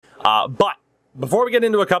But before we get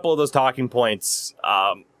into a couple of those talking points,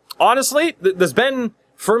 honestly, there's been,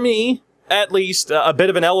 for me, at least, a bit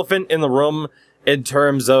of an elephant in the room in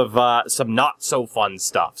terms of some not-so-fun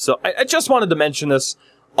stuff. So I just wanted to mention this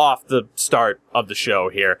off the start of the show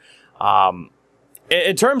here.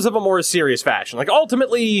 In terms of a more serious fashion, like,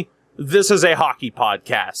 ultimately, this is a hockey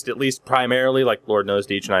podcast, at least primarily. Like, Lord knows,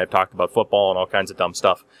 Deej and I have talked about football and all kinds of dumb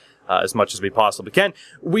stuff as much as we possibly can.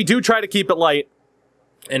 We do try to keep it light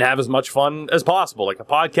and have as much fun as possible. Like, a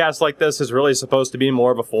podcast like this is really supposed to be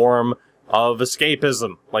more of a form of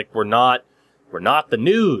escapism. Like, we're not the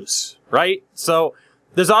news, right? So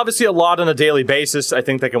there's obviously a lot on a daily basis, I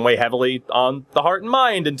think, that can weigh heavily on the heart and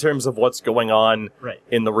mind in terms of what's going on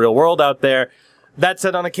in the real world out there. That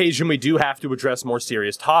said, on occasion, we do have to address more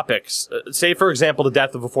serious topics. Say, for example, the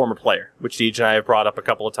death of a former player, which Deej and I have brought up a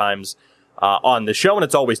couple of times on the show, and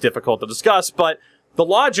it's always difficult to discuss. But the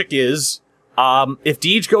logic is, if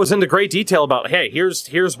Deej goes into great detail about, hey,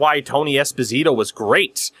 here's why Tony Esposito was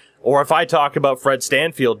great, or if I talk about Fred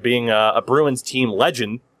Stanfield being a Bruins team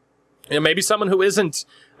legend, maybe someone who isn't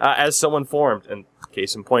as so informed, and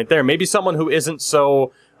case in point there, maybe someone who isn't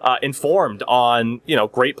so informed on,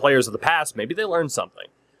 great players of the past, maybe they learned something.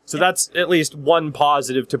 So that's at least one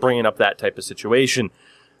positive to bringing up that type of situation.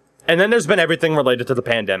 And then there's been everything related to the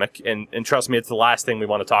pandemic, and trust me, it's the last thing we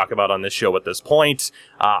want to talk about on this show at this point.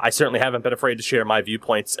 I certainly haven't been afraid to share my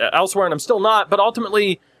viewpoints elsewhere, and I'm still not, but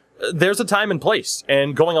ultimately, there's a time and place,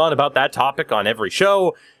 and going on about that topic on every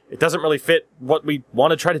show, it doesn't really fit what we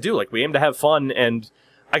want to try to do. Like, we aim to have fun, and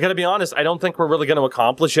I gotta be honest, I don't think we're really going to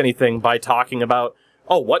accomplish anything by talking about,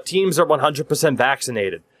 what teams are 100%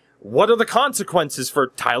 vaccinated? What are the consequences for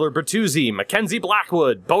Tyler Bertuzzi, Mackenzie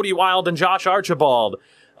Blackwood, Bodie Wild, and Josh Archibald?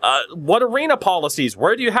 What arena policies?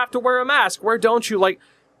 Where do you have to wear a mask? Where don't you? Like,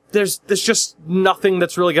 there's just nothing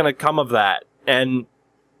that's really going to come of that. And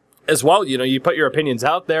as well, you put your opinions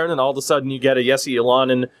out there, and then all of a sudden you get a Jesse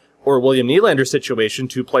Ylönen or William Nylander situation,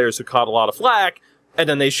 two players who caught a lot of flack, and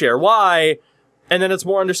then they share why, and then it's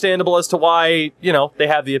more understandable as to why, they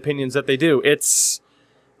have the opinions that they do.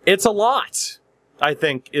 It's a lot, I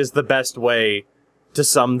think, is the best way to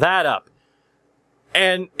sum that up.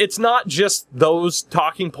 And it's not just those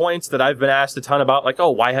talking points that I've been asked a ton about, like,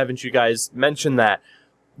 why haven't you guys mentioned that?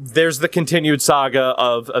 There's the continued saga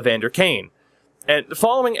of Evander Kane. And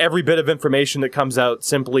following every bit of information that comes out,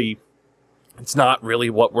 simply, it's not really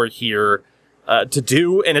what we're here to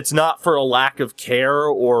do, and it's not for a lack of care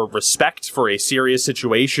or respect for a serious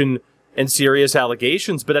situation and serious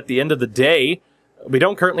allegations, but at the end of the day, we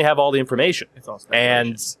don't currently have all the information. It's all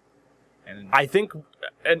speculation. And I think,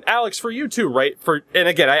 and Alex, for you too, right? And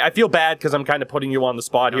again, I feel bad because I'm kind of putting you on the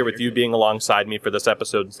spot here with you being alongside me for this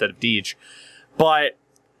episode instead of Deej. But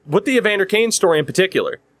with the Evander Kane story in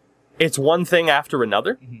particular, it's one thing after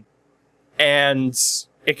another. Mm-hmm. And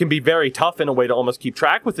it can be very tough in a way to almost keep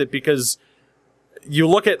track with it, because you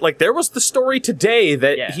look at, like, there was the story today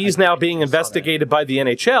that he's now being investigated by the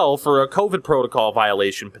NHL for a COVID protocol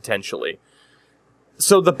violation, potentially.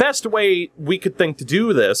 So the best way we could think to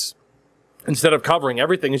do this, instead of covering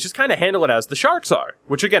everything, is just kind of handle it as the Sharks are.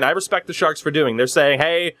 Which, again, I respect the Sharks for doing. They're saying,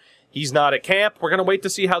 hey, he's not at camp. We're going to wait to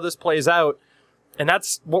see how this plays out. And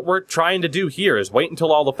that's what we're trying to do here, is wait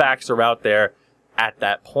until all the facts are out there at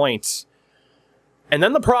that point. And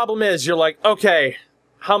then the problem is, you're like, okay,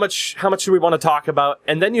 how much do we want to talk about?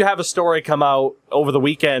 And then you have a story come out over the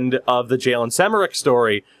weekend of the Jalen Semerick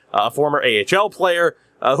story, a former AHL player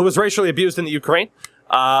who was racially abused in the Ukraine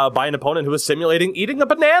by an opponent who was simulating eating a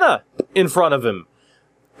banana in front of him.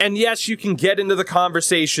 And yes, you can get into the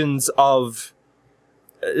conversations of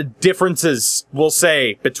differences, we'll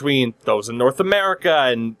say, between those in North America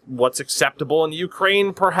and what's acceptable in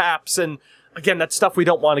Ukraine, perhaps. And again, that's stuff we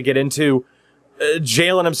don't want to get into.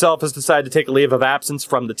 Jalen himself has decided to take a leave of absence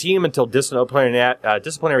from the team until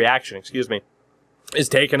disciplinary action, is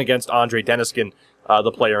taken against Andrei Deniskin,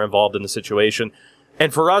 the player involved in the situation.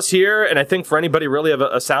 And for us here, and I think for anybody really of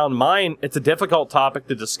a sound mind, it's a difficult topic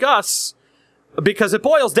to discuss because it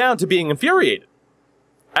boils down to being infuriated.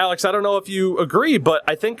 Alex, I don't know if you agree, but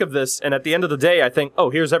I think of this, and at the end of the day, I think,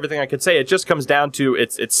 here's everything I could say. It just comes down to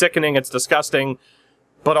it's sickening, it's disgusting,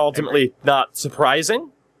 but ultimately not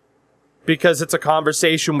surprising, because it's a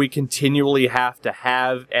conversation we continually have to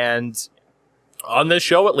have, and on this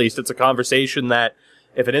show at least, it's a conversation that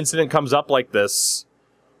if an incident comes up like this,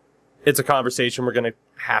 it's a conversation we're going to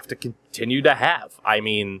have to continue to have. I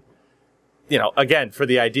mean, again, for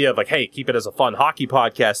the idea of like, hey, keep it as a fun hockey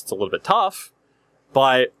podcast, it's a little bit tough,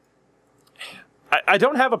 but I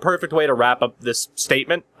don't have a perfect way to wrap up this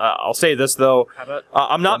statement. I'll say this, though.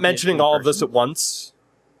 I'm not mentioning all of this at once.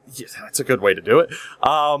 Yeah, that's a good way to do it.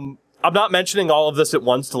 I'm not mentioning all of this at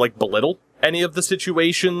once to like belittle any of the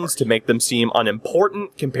situations, to make them seem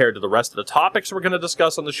unimportant compared to the rest of the topics we're going to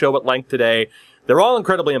discuss on the show at length today. They're all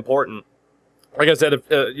incredibly important. Like I said,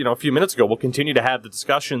 a few minutes ago, we'll continue to have the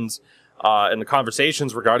discussions and the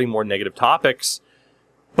conversations regarding more negative topics.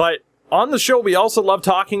 But on the show, we also love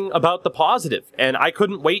talking about the positive, and I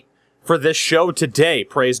couldn't wait for this show today.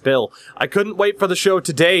 Praise Bill. I couldn't wait for the show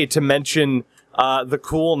today to mention the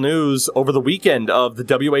cool news over the weekend of the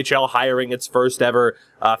WHL hiring its first ever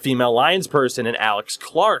female linesperson in Alex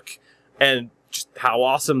Clark, and just how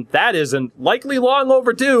awesome that is, and likely long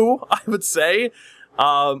overdue, I would say.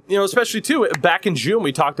 Especially too, back in June,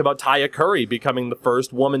 we talked about Taya Curry becoming the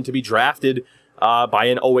first woman to be drafted by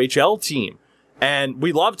an OHL team. And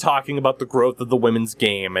we love talking about the growth of the women's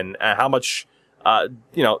game and how much,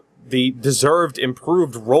 the deserved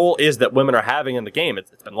improved role is that women are having in the game.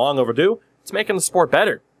 It's been long overdue. It's making the sport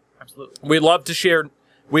better. Absolutely. We love to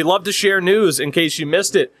share news in case you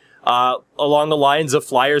missed it, along the lines of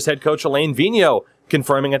Flyers head coach Alain Vigneault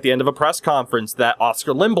confirming at the end of a press conference that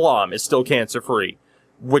Oscar Lindblom is still cancer-free,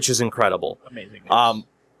 which is incredible. Amazing news.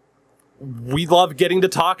 We love getting to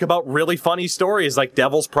talk about really funny stories like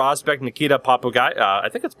Devils prospect Nikita Papugayev. I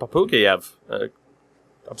think it's Papugayev.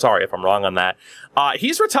 I'm sorry if I'm wrong on that.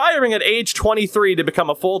 He's retiring at age 23 to become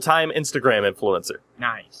a full-time Instagram influencer.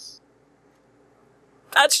 Nice.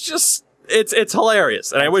 That's just, it's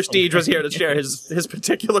hilarious. And I wish Deej was here to share his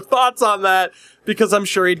particular thoughts on that, because I'm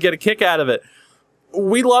sure he'd get a kick out of it.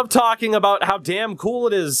 We love talking about how damn cool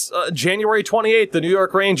it is. January 28th, the New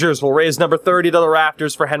York Rangers will raise number 30 to the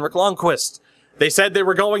rafters for Henrik Lundqvist. They said they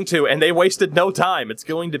were going to, and they wasted no time. It's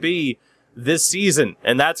going to be this season,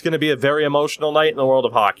 and that's going to be a very emotional night in the world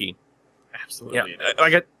of hockey. Absolutely.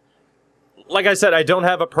 Yeah, like I said, I don't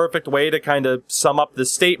have a perfect way to kind of sum up the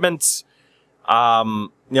statements. All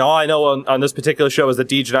I know on this particular show is that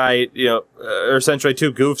Deej and I, are essentially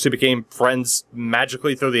two goofs who became friends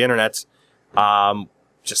magically through the internet.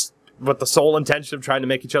 Just with the sole intention of trying to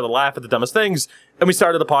make each other laugh at the dumbest things, and we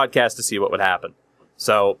started the podcast to see what would happen.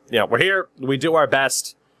 So, we're here, we do our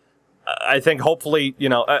best. I think hopefully,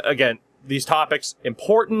 again, these topics,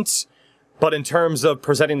 important, but in terms of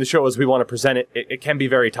presenting the show as we want to present it, it can be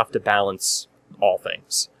very tough to balance all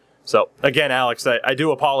things. So, again, Alex, I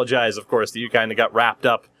do apologize, of course, that you kind of got wrapped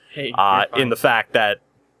up in the fact that,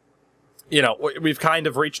 we've kind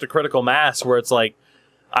of reached a critical mass where it's like,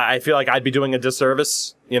 I feel like I'd be doing a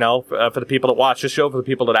disservice, for the people that watch the show, for the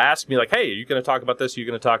people that ask me, like, hey, are you going to talk about this? Are you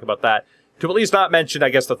going to talk about that? To at least not mention, I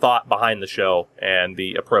guess, the thought behind the show and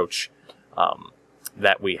the approach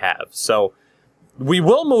that we have. So we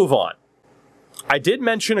will move on. I did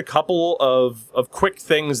mention a couple of quick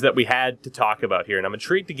things that we had to talk about here, and I'm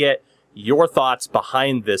intrigued to get your thoughts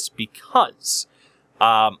behind this because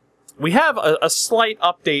we have a slight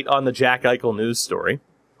update on the Jack Eichel news story,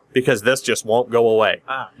 because this just won't go away.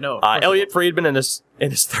 No. Elliot Friedman in his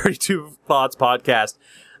 32 Thoughts podcast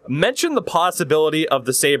mentioned the possibility of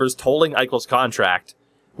the Sabres tolling Eichel's contract,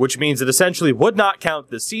 which means it essentially would not count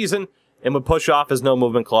this season and would push off his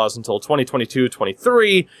no-movement clause until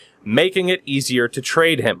 2022-23, making it easier to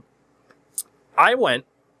trade him. I went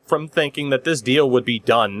from thinking that this deal would be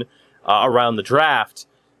done around the draft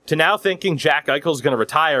to now thinking Jack Eichel's going to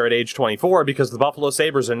retire at age 24 because the Buffalo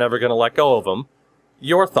Sabres are never going to let go of him.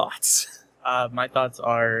 Your thoughts? My thoughts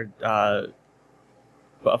are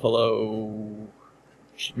Buffalo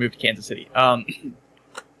should move to Kansas City. But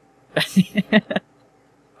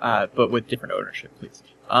with different ownership, please.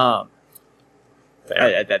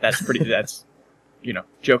 That's pretty. That's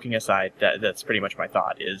joking aside. That's pretty much my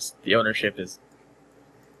thought. Is the ownership has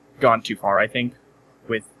gone too far? I think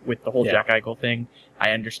with the whole Jack Eichel thing.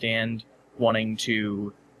 I understand wanting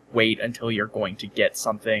to wait until you're going to get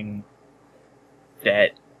something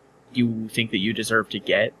that you think that you deserve to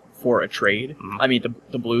get for a trade. Mm-hmm. I mean,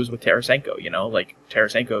 the Blues with Tarasenko,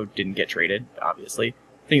 Tarasenko didn't get traded, obviously.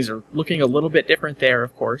 Things are looking a little bit different there,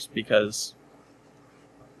 of course, because,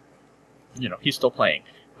 he's still playing.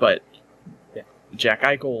 But Jack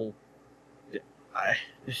Eichel,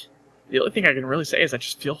 the only thing I can really say is I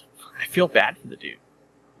feel bad for the dude.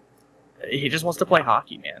 He just wants to play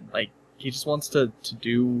hockey, man. Like, he just wants to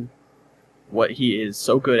do what he is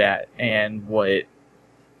so good at and what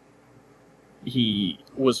he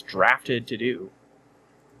was drafted to do,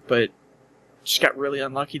 but just got really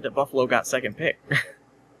unlucky that Buffalo got second pick.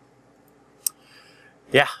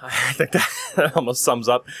 Yeah, I think that almost sums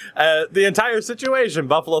up the entire situation.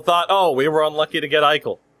 Buffalo thought, we were unlucky to get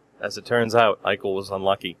Eichel. As it turns out, Eichel was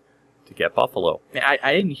unlucky to get Buffalo. Man,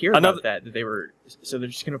 I didn't hear about that they were, so they're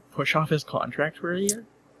just going to push off his contract for a year?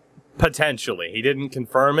 Potentially. He didn't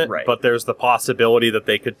confirm it, Right. but there's the possibility that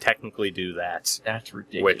they could technically do that. That's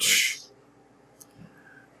ridiculous. Which,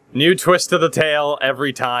 new twist to the tale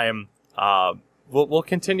every time. We'll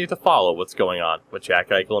continue to follow what's going on with Jack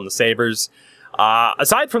Eichel and the Sabres.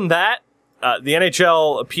 Aside from that, the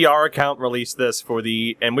NHL PR account released this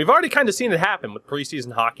and we've already kind of seen it happen with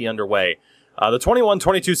preseason hockey underway. The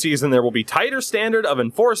 21-22 season, there will be tighter standard of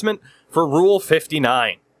enforcement for Rule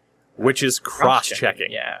 59, which is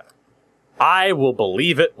cross-checking. Yeah. I will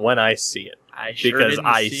believe it when I see it. I sure because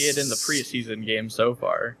didn't see it in the preseason game so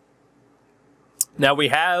far. Now, we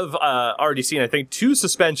have already seen, I think, 2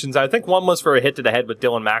 suspensions. I think one was for a hit to the head with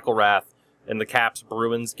Dylan McIlrath in the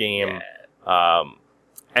Caps-Bruins game. Yeah.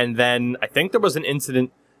 And then I think there was an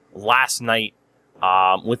incident last night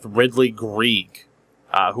with Ridley Grieg,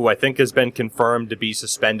 who I think has been confirmed to be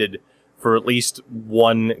suspended for at least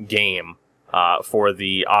 1 game for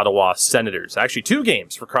the Ottawa Senators. Actually, 2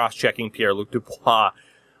 games for cross-checking Pierre-Luc Dubois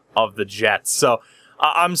of the Jets. So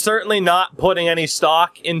I'm certainly not putting any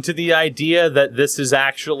stock into the idea that this is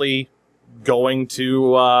actually going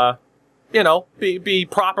to, be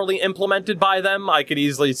properly implemented by them. I could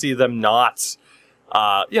easily see them not,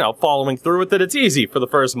 following through with it. It's easy for the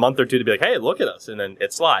first month or two to be like, hey, look at us, and then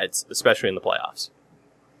it slides, especially in the playoffs.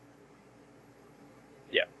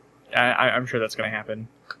 Yeah, I'm sure that's going to happen.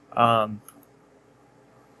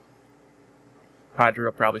 Padre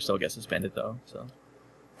will probably still get suspended, though, so...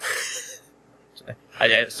 I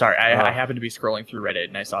happened to be scrolling through Reddit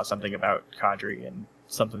and I saw something about Kadri and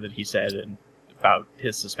something that he said and about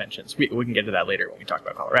his suspensions. We can get to that later when we talk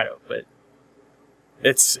about Colorado, but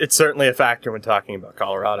it's certainly a factor when talking about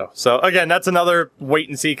Colorado. So again, that's another wait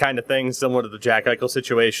and see kind of thing, similar to the Jack Eichel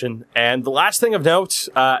situation. And the last thing of note,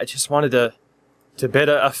 I just wanted to bid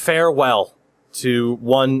a farewell to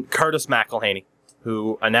one Curtis McElhaney,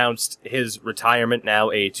 who announced his retirement, now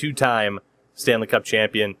a 2-time Stanley Cup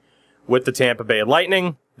champion with the Tampa Bay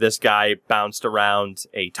Lightning. This guy bounced around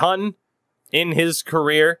a ton in his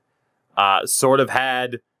career, sort of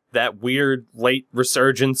had that weird late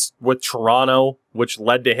resurgence with Toronto, which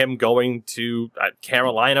led to him going to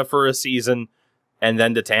Carolina for a season and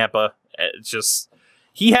then to Tampa. It's just,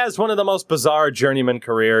 he has one of the most bizarre journeyman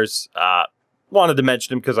careers. Wanted to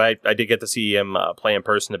mention him because I did get to see him play in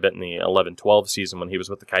person a bit in the 11-12 season when he was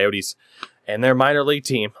with the Coyotes and their minor league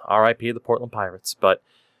team, RIP the Portland Pirates. But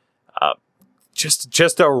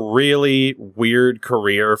just a really weird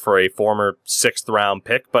career for a former 6th-round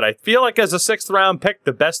pick. But I feel like as a 6th-round pick,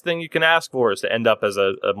 the best thing you can ask for is to end up as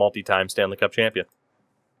a multi-time Stanley Cup champion.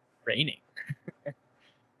 Reigning.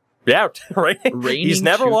 Yeah, reigning. He's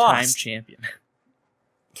never lost. Champion.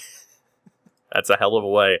 That's a hell of a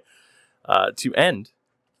way to end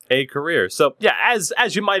a career. So, yeah,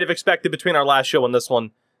 as you might have expected between our last show and this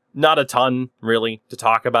one, not a ton, really, to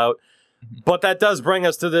talk about. But that does bring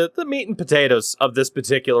us to the meat and potatoes of this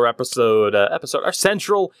particular episode, our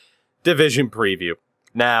Central Division preview.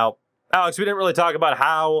 Now, Alex, we didn't really talk about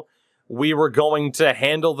how we were going to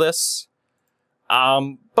handle this.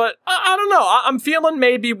 But I don't know. I'm feeling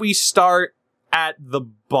maybe we start at the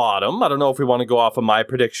bottom. I don't know if we want to go off of my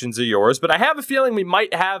predictions or yours, but I have a feeling we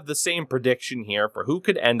might have the same prediction here for who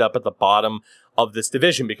could end up at the bottom of this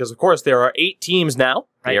division, because of course there are 8 teams now.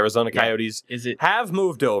 The Arizona Coyotes have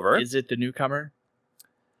moved over. Is it the newcomer?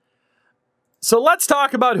 So let's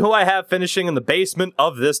talk about who I have finishing in the basement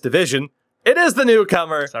of this division. It is the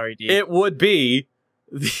newcomer. Sorry, D. It would be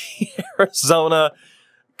the Arizona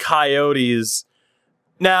Coyotes.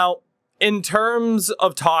 Now, in terms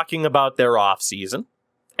of talking about their offseason,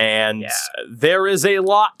 and there is a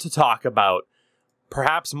lot to talk about,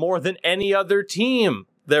 perhaps more than any other team.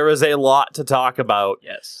 There is a lot to talk about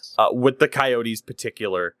with the Coyotes'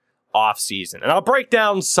 particular offseason. And I'll break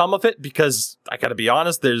down some of it because I got to be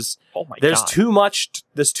honest, there's too much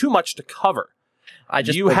to cover. I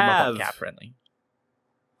just put them up on Cap Friendly.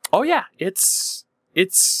 Oh yeah, it's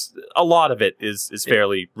a lot of it is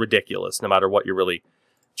fairly ridiculous no matter what you really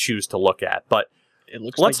choose to look at. But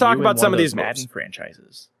let's talk about some of these Madden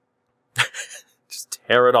franchises. Just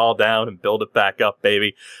tear it all down and build it back up,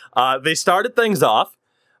 baby. They started things off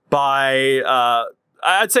by,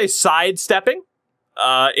 I'd say, sidestepping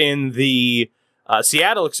in the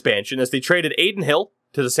Seattle expansion as they traded Adin Hill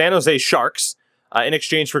to the San Jose Sharks in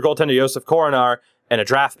exchange for goaltender Josef Koronar and a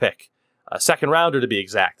draft pick, a 2nd rounder to be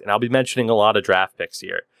exact. And I'll be mentioning a lot of draft picks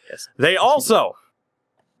here. Yes. They also,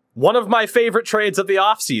 one of my favorite trades of the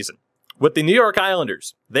offseason, with the New York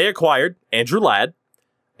Islanders, they acquired Andrew Ladd,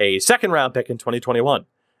 a 2nd round pick in 2021,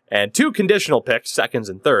 and 2 conditional picks, 2nds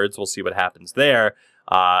and 3rds. We'll see what happens there.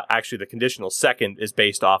 Actually, the conditional second is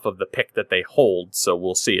based off of the pick that they hold, so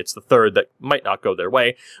we'll see. It's the third that might not go their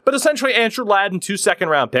way. But essentially, Andrew Ladd and 2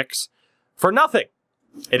 second-round picks for nothing.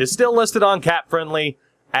 It is still listed on Cap Friendly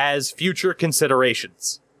as future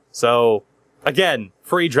considerations. So, again,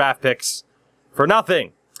 free draft picks for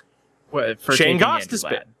nothing. Well, for Shane taking Andrew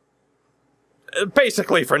Gostisbehere. Ladd.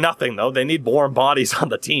 Basically for nothing, though. They need warm bodies on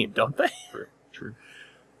the team, don't they? True.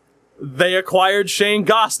 They acquired Shane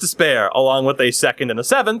Gostisbehere along with a second and a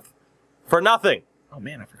seventh for nothing. Oh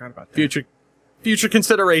man, I forgot about that. Future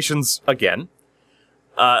considerations again.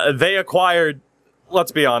 They acquired,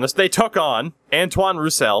 let's be honest, they took on Antoine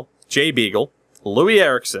Roussel, Jay Beagle, Louis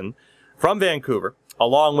Erickson from Vancouver,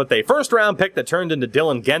 along with a first-round pick that turned into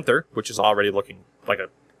Dylan Genther, which is already looking like a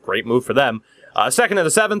great move for them. Second and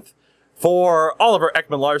a seventh for Oliver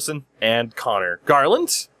Ekman-Larsson and Connor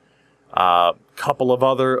Garland. Couple of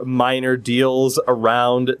other minor deals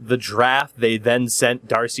around the draft. They then sent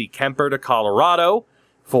Darcy Kemper to Colorado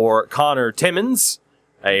for Connor Timmins,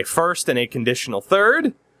 a first and a conditional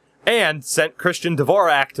third, and sent Christian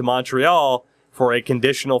Dvorak to Montreal for a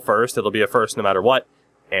conditional first. It'll be a first no matter what,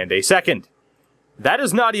 and a second. That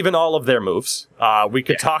is not even all of their moves. We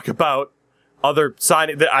could talk about other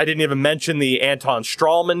signing. I didn't even mention the Anton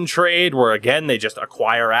Strawman trade, where again they just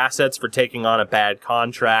acquire assets for taking on a bad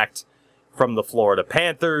contract from the Florida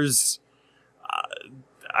Panthers.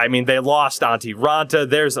 They lost Antti Ranta.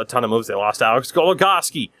 There's a ton of moves. They lost Alex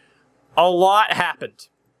Goligoski. A lot happened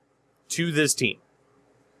to this team.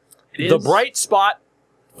 The bright spot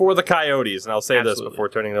for the Coyotes, and I'll say this before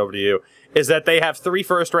turning it over to you, is that they have 3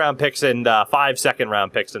 first-round picks and 5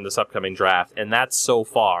 second-round picks in this upcoming draft, and that's so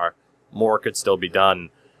far. More could still be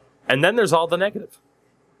done. And then there's all the negative.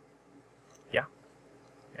 Yeah.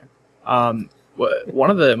 One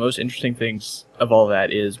of the most interesting things of all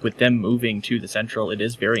that is with them moving to the Central, it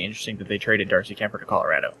is very interesting that they traded Darcy Kemper to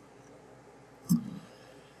Colorado.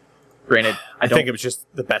 Granted, I think it was just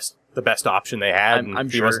the best option they had, I'm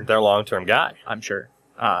and he sure. wasn't their long-term guy. I'm sure.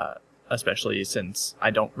 Especially since I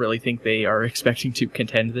don't really think they are expecting to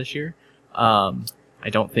contend this year. I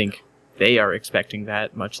don't think they are expecting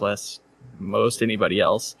that, much less most anybody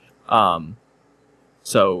else.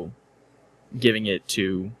 So giving it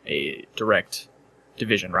to a direct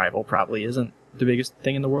division rival probably isn't the biggest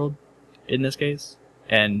thing in the world in this case.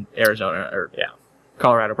 And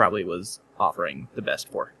Colorado probably was offering the best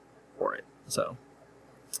for it.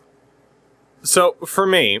 So for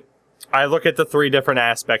me, I look at the 3 different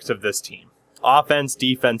aspects of this team: offense,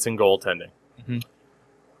 defense, and goaltending. Mm-hmm.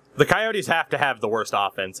 The Coyotes have to have the worst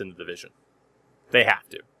offense in the division. They have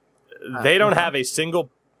to. They don't have a single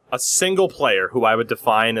player who I would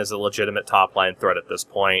define as a legitimate top-line threat at this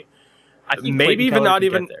point. I think maybe even not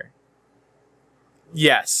even there.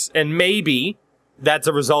 Yes, and maybe that's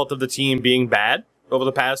a result of the team being bad over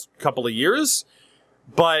the past couple of years.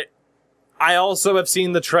 But I also have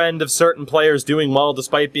seen the trend of certain players doing well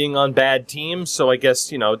despite being on bad teams. So I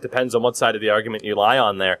guess, it depends on what side of the argument you lie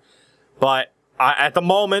on there. But at the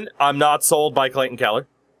moment, I'm not sold by Clayton Keller,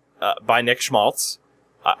 by Nick Schmaltz.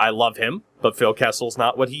 I love him, but Phil Kessel's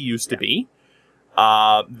not what he used to be.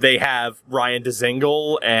 They have Ryan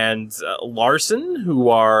Dzingel and Larson, who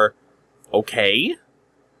are okay.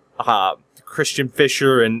 Christian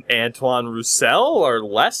Fischer and Antoine Roussel are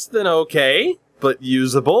less than okay, but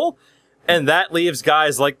usable. And that leaves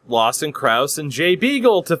guys like Lawson Krause and Jay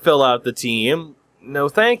Beagle to fill out the team. No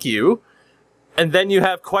thank you. And then you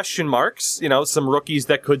have question marks, some rookies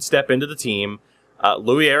that could step into the team.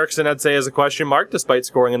 Louis Erickson, I'd say, is a question mark, despite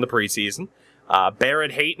scoring in the preseason.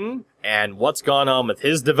 Barrett Hayton, and what's gone on with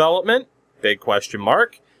his development, big question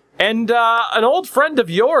mark. And an old friend of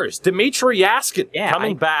yours, Dmitry Yaskin,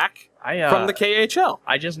 coming back from the KHL.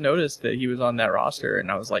 I just noticed that he was on that roster,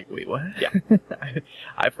 and I was like, wait, what? Yeah.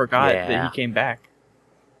 I forgot that he came back.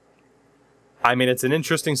 It's an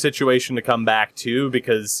interesting situation to come back to,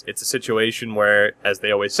 because it's a situation where, as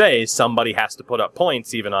they always say, somebody has to put up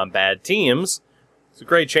points even on bad teams. It's a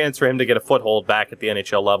great chance for him to get a foothold back at the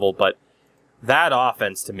NHL level, but that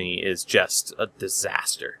offense to me is just a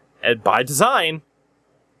disaster. And by design,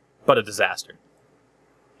 but a disaster.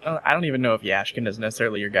 I don't even know if Yashkin is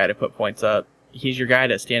necessarily your guy to put points up. He's your guy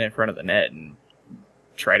to stand in front of the net and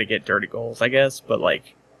try to get dirty goals, I guess, but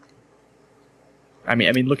looking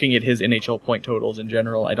at his NHL point totals in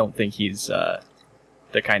general, I don't think he's the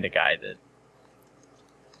kind of guy that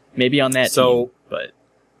maybe on that team, but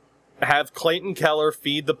have Clayton Keller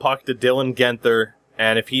feed the puck to Dylan Genther,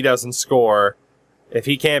 and if he doesn't score, if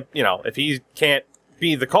he can't be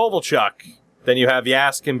the Kovalchuk, then you have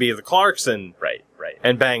Yaskin be the Clarkson, right,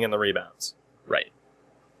 and bang in the rebounds. Right.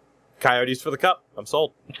 Coyotes for the cup. I'm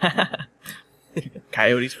sold.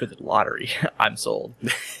 Coyotes for the lottery. I'm sold.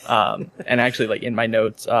 And actually, like in my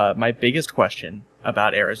notes, my biggest question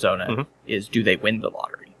about Arizona is, do they win the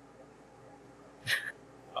lottery?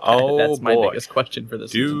 Oh, that's my boy. biggest question for the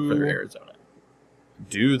season for Arizona.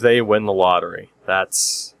 Do they win the lottery?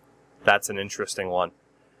 That's an interesting one.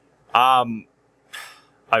 I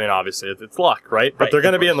mean, obviously, it's luck, right? But they're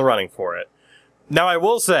going to be in the running for it. Now, I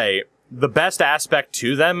will say, the best aspect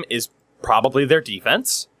to them is probably their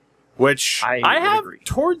defense, which I have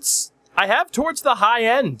towards the high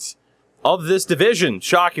end of this division.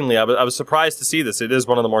 Shockingly, I was surprised to see this. It is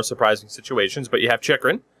one of the more surprising situations, but you have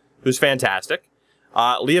Chychrun, who's fantastic.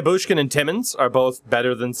 Lyubushkin and Timmins are both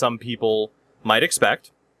better than some people might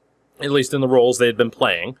expect, at least in the roles they had been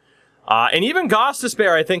playing. And even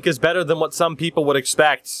Gostisbehere, I think, is better than what some people would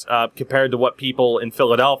expect compared to what people in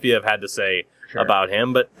Philadelphia have had to say about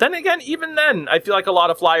him. But then again, even then, I feel like a lot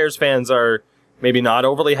of Flyers fans are maybe not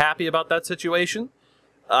overly happy about that situation.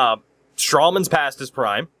 Stralman's past his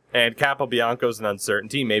prime, and Capobianco's an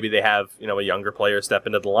uncertainty. Maybe they have a younger player step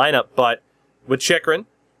into the lineup. But with Chychrun,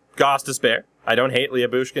 Gostisbehere, I don't hate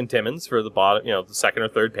Lyubushkin Timmins for the bottom, the second or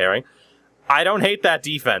third pairing. I don't hate that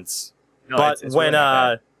defense. No, but it's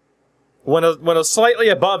when a slightly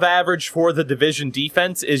above average for the division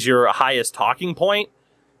defense is your highest talking point,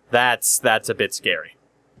 that's a bit scary.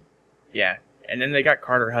 Yeah, and then they got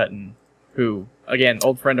Carter Hutton, who, again,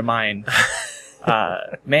 old friend of mine.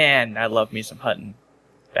 Man, I love me some Hutton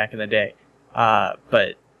back in the day.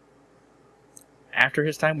 But after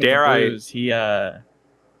his time with the Blues, he go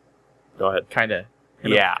ahead. Kind of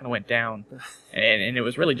went down, and it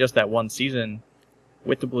was really just that one season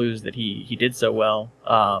with the Blues that he did so well.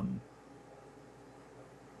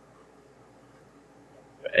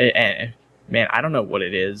 And man, I don't know what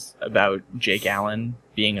it is about Jake Allen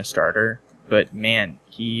being a starter, but man,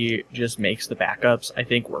 he just makes the backups, I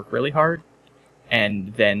think, work really hard.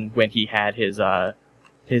 And then when he had his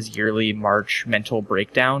yearly March mental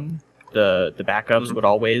breakdown, the backups would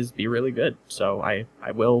always be really good. So I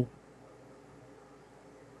will.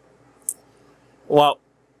 Well,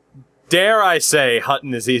 dare I say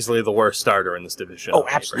Hutton is easily the worst starter in this division. Oh,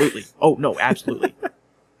 absolutely. Oh, no, absolutely.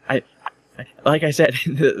 Like I said,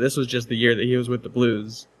 this was just the year that he was with the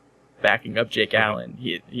Blues, backing up Jake Allen.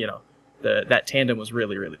 That tandem was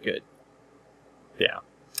really, really good. Yeah.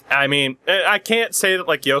 I mean, I can't say that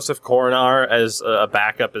like Josef Koronar as a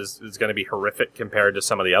backup is going to be horrific compared to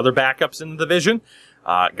some of the other backups in the division.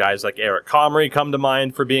 Guys like Eric Comrie come to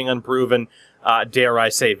mind for being unproven. Dare I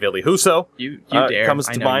say Ville Husso comes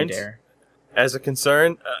to mind as a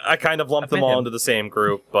concern. I kind of lump them all into the same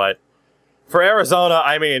group, but for Arizona,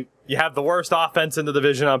 I mean, you have the worst offense in the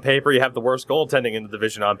division on paper. You have the worst goaltending in the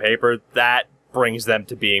division on paper. That brings them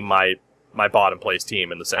to being my bottom place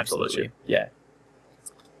team in the Central this year. Yeah.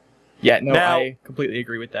 Yeah, no, now, I completely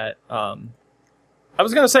agree with that. I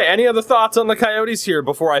was going to say, any other thoughts on the Coyotes here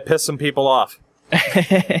before I piss some people off?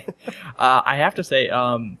 I have to say,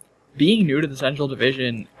 being new to the Central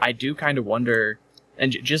Division, I do kind of wonder,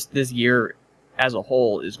 and just this year as a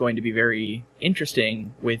whole is going to be very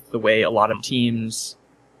interesting with the way a lot of teams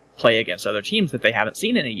play against other teams that they haven't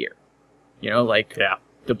seen in a year.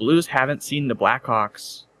 The Blues haven't seen the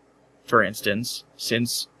Blackhawks, for instance,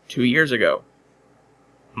 since 2 years ago.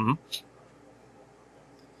 Mm-hmm.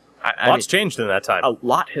 Lots changed in that time. A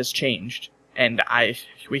lot has changed, and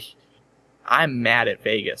I'm mad at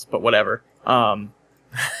Vegas, but whatever. I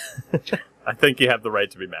think you have the right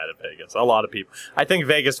to be mad at Vegas. A lot of people. I think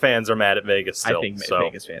Vegas fans are mad at Vegas still. I think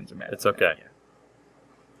Vegas fans are mad. It's okay.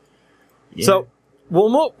 Yeah. So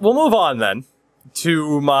we'll move on then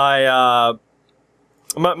to my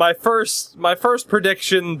first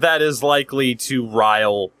prediction that is likely to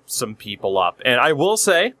rile some people up. And I will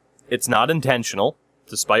say, it's not intentional,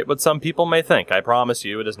 despite what some people may think. I promise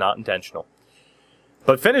you, it is not intentional.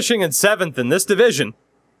 But finishing in 7th in this division,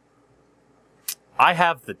 I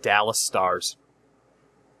have the Dallas Stars.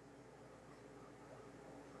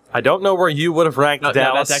 I don't know where you would have ranked Dallas.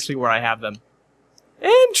 No, that's actually where I have them.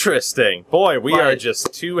 Interesting. Boy, we are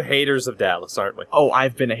just two haters of Dallas, aren't we? Oh,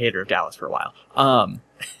 I've been a hater of Dallas for a while.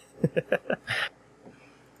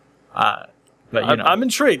 But I'm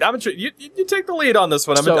intrigued. You take the lead on this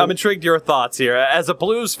one. I'm intrigued your thoughts here. As a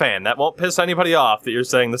Blues fan, that won't piss anybody off that you're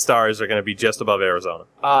saying the Stars are going to be just above Arizona.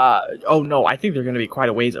 Oh no, I think they're going to be quite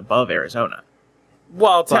a ways above Arizona.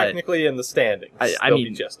 Well, technically in the standings, I mean,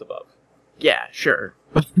 be just above. Yeah, sure.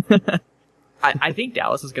 I think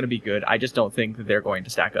Dallas is going to be good. I just don't think that they're going to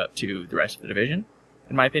stack up to the rest of the division,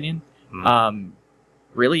 in my opinion.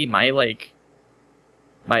 Really, my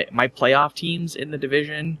playoff teams in the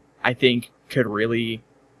division, I think, could really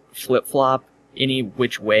flip-flop any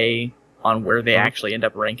which way on where they actually end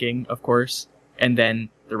up ranking, of course. And then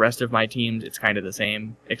the rest of my teams, it's kind of the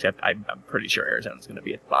same, except I'm pretty sure Arizona's going to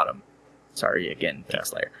be at the bottom. Sorry again, Pink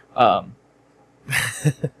Slayer.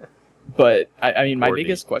 But I mean, my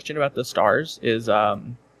biggest question about the Stars is,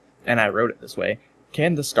 and I wrote it this way: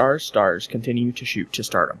 can the Stars continue to shoot to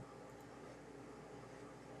stardom?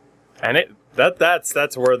 And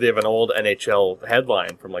that's worthy of an old NHL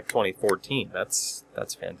headline from like 2014. That's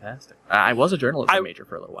fantastic. I was a journalism major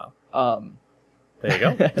for a little while. There you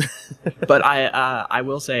go. But I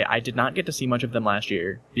will say I did not get to see much of them last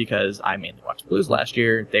year because I mainly watched Blues last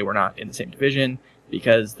year. They were not in the same division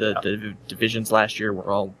because the divisions last year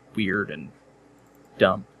were all weird and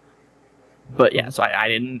dumb. But yeah, so I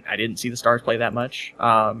didn't see the Stars play that much.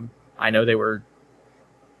 I know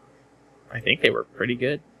I think they were pretty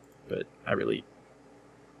good, but I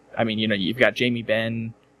mean, you've got Jamie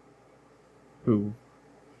Benn, who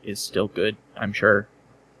is still good, I'm sure.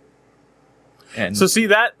 And so see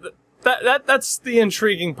that's the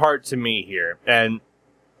intriguing part to me here. And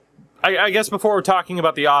I guess before we're talking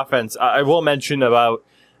about the offense, I will mention about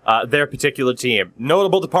their particular team.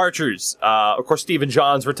 Notable departures. Of course, Stephen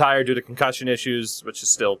Johns retired due to concussion issues, which is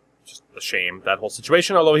still just a shame, that whole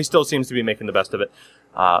situation, although he still seems to be making the best of it.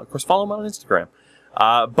 Of course, follow him on Instagram.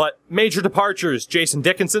 But major departures. Jason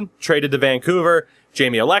Dickinson traded to Vancouver.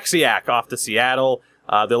 Jamie Alexiak off to Seattle.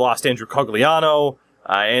 They lost Andrew Cogliano.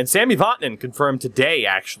 And Sammy Vatanen confirmed today,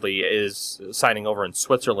 actually, is signing over in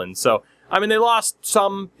Switzerland. So, I mean, they lost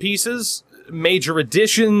some pieces, major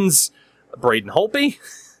additions, Braden Holtby,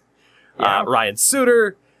 Ryan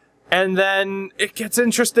Suter, and then it gets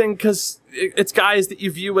interesting because it's guys that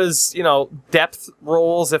you view as, depth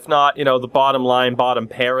roles, if not, the bottom line, bottom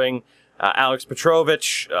pairing. Alex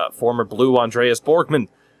Petrovich, former Blue Andreas Borgman,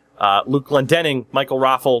 Luke Glendening, Michael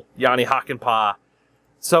Raffel, Yanni Hakanpää.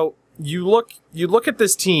 So, you look at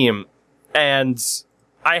this team, and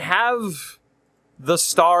I have the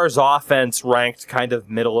Stars offense ranked kind of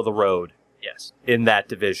middle of the road. Yes. In that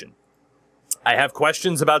division. I have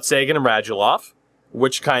questions about Sagan and Radulov,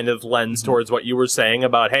 which kind of lends towards what you were saying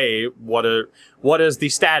about, hey, what is the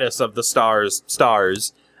status of the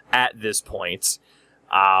Stars at this point?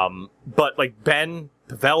 But like Ben,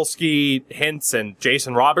 Pavelski, Hintz, and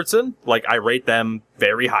Jason Robertson, like I rate them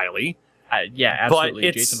very highly. Yeah, absolutely.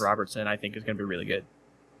 Jason Robertson, I think, is going to be really good.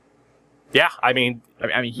 Yeah, I mean,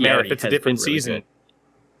 if it's a different season, really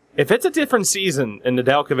if it's a different season and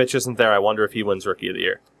Nedeljkovic isn't there, I wonder if he wins Rookie of the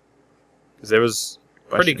Year, because there was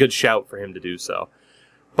a pretty good shout for him to do so.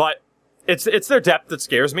 But it's their depth that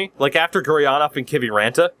scares me. Like after Gurianov and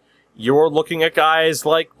Kiviranta, you're looking at guys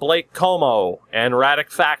like Blake Como and Radek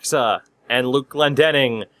Faksa and Luke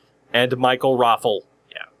Glendening and Michael Raffel.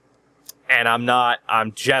 And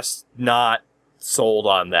I'm just not sold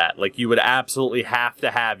on that. Like, you would absolutely have to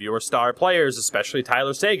have your star players, especially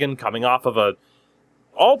Tyler Seguin, coming off of a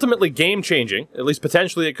ultimately game-changing, at least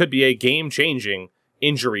potentially it could be a game-changing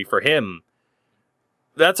injury for him.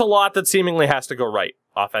 That's a lot that seemingly has to go right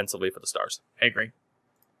offensively for the Stars. I agree.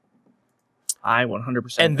 I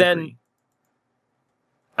 100% and then, agree.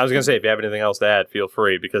 I was going to say, if you have anything else to add, feel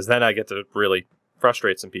free, because then I get to really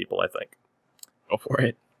frustrate some people, I think. Go for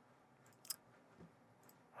it.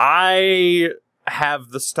 I have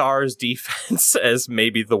the Stars' defense as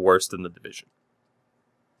maybe the worst in the division.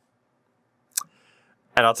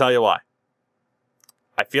 And I'll tell you why.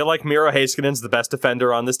 I feel like Miro Heiskanen's the best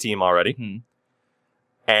defender on this team already. Mm-hmm.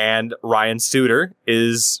 And Ryan Suter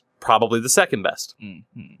is probably the second best.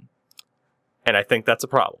 Mm-hmm. And I think that's a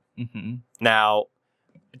problem. Mm-hmm. Now,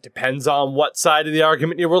 it depends on what side of the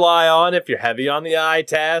argument you rely on. If you're heavy on the eye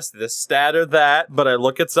test, this stat or that. But I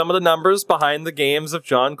look at some of the numbers behind the games of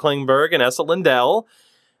John Klingberg and Esa Lindell,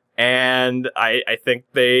 and I think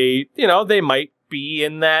they might be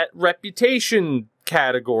in that reputation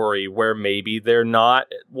category where maybe they're not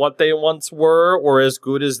what they once were or as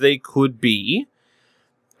good as they could be.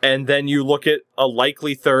 And then you look at a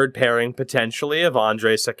likely third pairing potentially of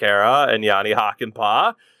Andrej Sekera and Yanni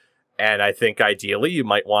Hakanpää. And I think ideally you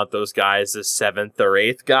might want those guys as 7th or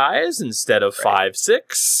 8th guys instead of 5,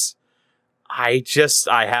 6. I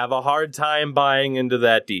have a hard time buying into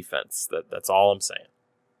that defense. That's all I'm saying.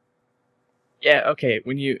 Yeah, okay.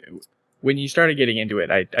 When you started getting into it,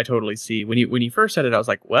 I totally see. When you first said it, I was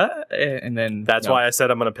like, what? And then that's why I said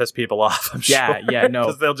I'm going to piss people off. I'm sure. Yeah, no,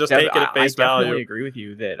 because they'll just take it at face value. I definitely agree with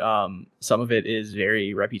you that some of it is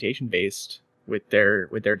very reputation based with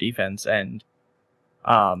their defense, and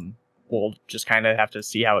we'll just kind of have to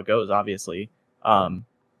see how it goes. Obviously,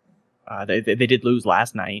 they did lose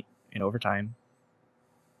last night in overtime.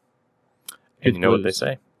 And you know what they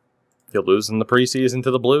say: you lose in the preseason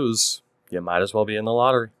to the Blues, you might as well be in the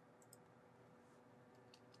lottery.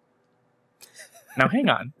 Now, hang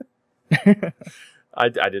on. I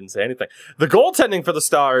didn't say anything. The goaltending for the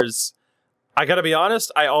Stars, I gotta be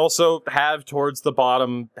honest, I also have towards the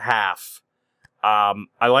bottom half.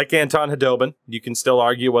 I like Anton Khudobin. You can still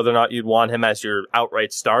argue whether or not you'd want him as your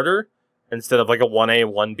outright starter instead of like a 1A,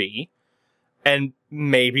 1B. And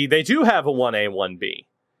maybe they do have a 1A, 1B.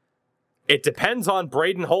 It depends on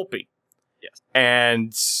Braden Holtby. Yes.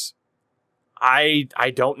 And I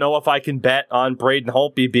don't know if I can bet on Braden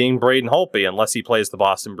Holtby being Braden Holtby unless he plays the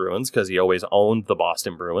Boston Bruins, because he always owned the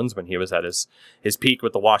Boston Bruins when he was at his peak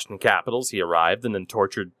with the Washington Capitals. He arrived and then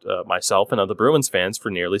tortured myself and other Bruins fans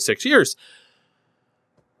for nearly 6 years.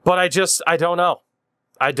 But I don't know.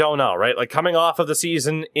 I don't know, right? Like, coming off of the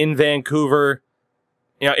season in Vancouver,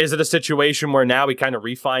 is it a situation where now he kind of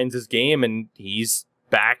refines his game and he's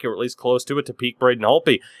back, or at least close to it, to peak Braden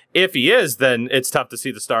Holtby? If he is, then it's tough to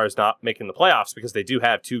see the Stars not making the playoffs, because they do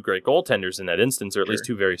have two great goaltenders in that instance, or at least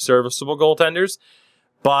two very serviceable goaltenders.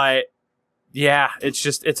 But yeah,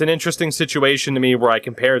 it's an interesting situation to me where I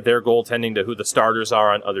compare their goaltending to who the starters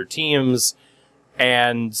are on other teams,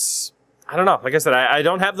 and I don't know. Like I said, I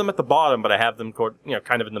don't have them at the bottom, but I have them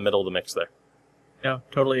kind of in the middle of the mix there. No,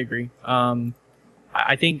 totally agree.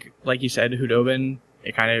 I think, like you said, Khudobin,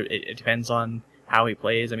 it depends on how he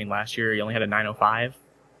plays. I mean, last year he only had a 905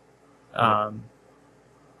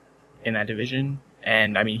 in that division.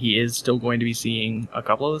 And, I mean, he is still going to be seeing a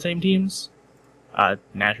couple of the same teams,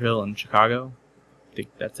 Nashville and Chicago. I think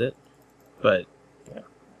that's it. But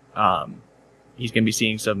he's going to be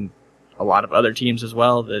seeing a lot of other teams as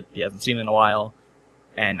well that he hasn't seen in a while.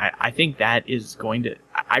 And I think that is going to...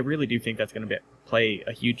 I really do think that's going to play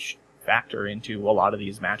a huge factor into a lot of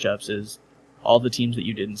these matchups, is all the teams that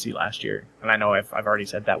you didn't see last year. And I know I've already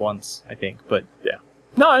said that once, I think, but yeah.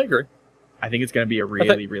 No, I agree. I think it's going to be a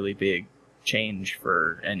really, really big change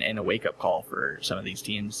and a wake-up call for some of these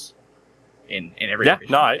teams in every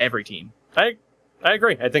division, every team. I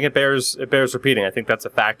agree. I think it bears repeating. I think that's a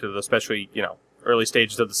factor that, especially, early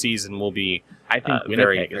stages of the season, will be I think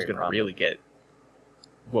Winnipeg is going to really get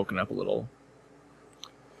woken up a little.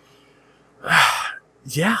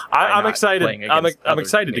 Yeah, I'm excited. I'm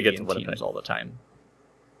excited to get to Winnipeg all the time.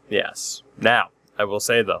 Yes. Now, I will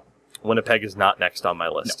say, though, Winnipeg is not next on my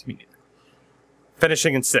list. No, me neither.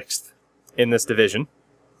 Finishing in 6th in this division,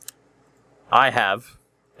 I have,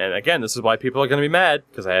 and again, this is why people are going to be mad,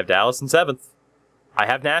 because I have Dallas in 7th. I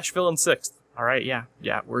have Nashville in 6th. All right, yeah,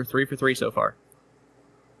 we're 3 for 3 so far.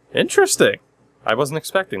 Interesting. I wasn't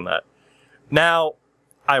expecting that. Now,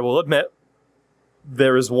 I will admit,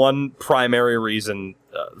 there is one primary reason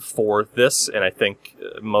for this, and I think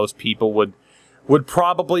most people would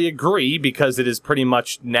probably agree, because it is pretty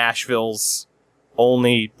much Nashville's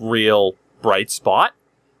only real bright spot.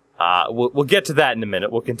 We'll get to that in a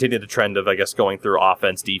minute. We'll continue the trend of, I guess, going through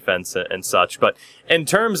offense, defense, and such. But in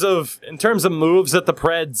terms of moves that the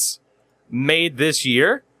Preds made this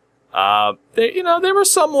year, they were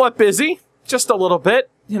somewhat busy, just a little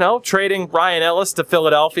bit. Trading Ryan Ellis to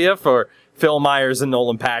Philadelphia for Phil Myers and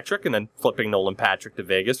Nolan Patrick, and then flipping Nolan Patrick to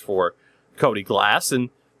Vegas for Cody Glass. And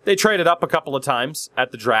they traded up a couple of times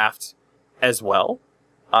at the draft as well.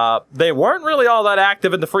 They weren't really all that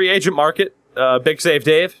active in the free agent market. Big save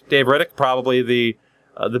Dave Riddick, probably the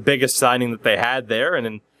biggest signing that they had there. And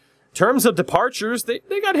in terms of departures, they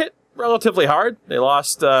got hit relatively hard. They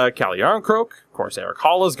lost Calle Jarnkrok. Of course, Erik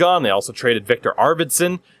Haula's gone. They also traded Victor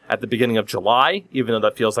Arvidsson at the beginning of July, even though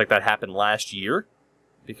that feels like that happened last year,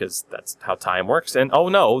 because that's how time works. And oh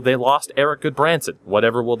no, they lost Erik Goodbranson.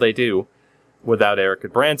 Whatever will they do without Erik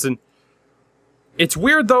Goodbranson? It's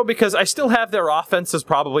weird, though, because I still have their offense as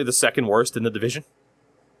probably the second worst in the division.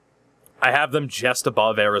 I have them just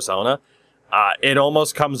above Arizona. It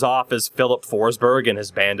almost comes off as Philip Forsberg and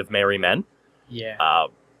his band of merry men. Yeah.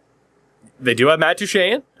 They do have Matt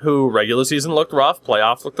Duchene, who regular season looked rough,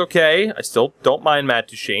 playoff looked okay. I still don't mind Matt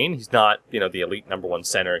Duchene. He's not, the elite number one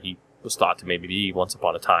center he was thought to maybe be once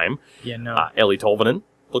upon a time. Yeah, no. Eeli Tolvanen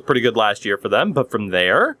looked pretty good last year for them, but from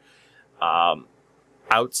there,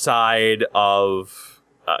 outside of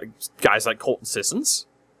guys like Colton Sissons,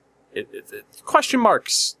 it's question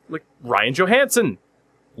marks. Like Ryan Johansson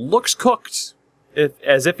looks cooked,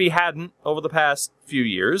 as if he hadn't over the past few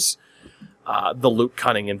years. The Luke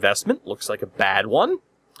Cunning investment looks like a bad one.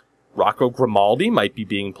 Rocco Grimaldi might be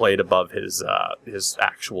being played above his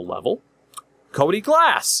actual level. Cody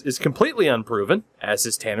Glass is completely unproven, as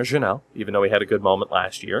is Tanner Jeannot, even though he had a good moment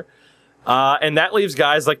last year. And that leaves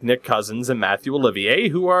guys like Nick Cousins and Matthew Olivier,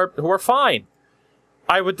 who are fine.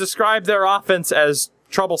 I would describe their offense as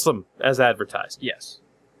troublesome, as advertised. Yes.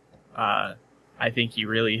 I think you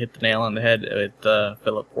really hit the nail on the head with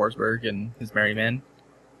Philip Forsberg and his merry men.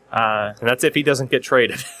 And that's if he doesn't get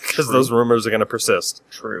traded, because those rumors are going to persist.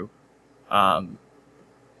 True. And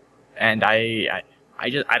I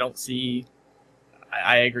don't see.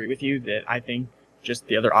 I agree with you that I think just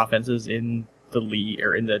the other offenses in the league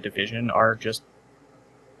or in the division are just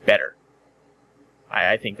better.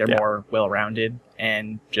 I think they're more well-rounded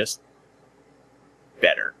and just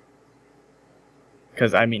better.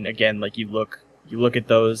 Because I mean, again, like you look at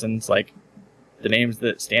those, and it's like the names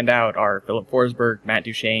that stand out are Philip Forsberg, Matt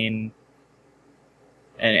Duchene,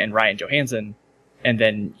 and Ryan Johansson. And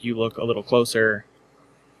then you look a little closer,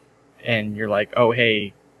 and you're like, oh,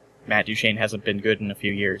 hey, Matt Duchene hasn't been good in a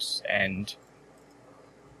few years. And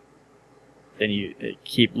then you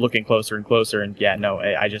keep looking closer and closer, and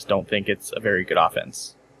I just don't think it's a very good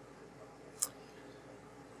offense.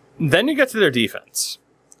 Then you get to their defense,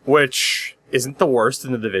 which isn't the worst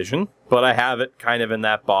in the division, but I have it kind of in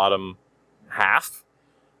that bottom half.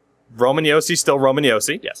 Roman Josi, still Roman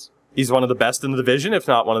Josi. Yes. He's one of the best in the division, if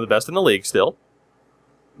not one of the best in the league still.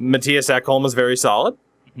 Matthias Ekholm is very solid.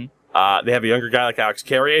 Mm-hmm. They have a younger guy like Alex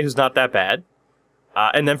Carrier, who's not that bad.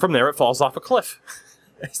 And then from there, it falls off a cliff.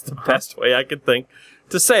 It's the best way I could think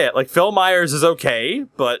to say it. Like, Phil Myers is okay,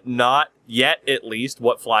 but not yet, at least,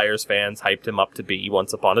 what Flyers fans hyped him up to be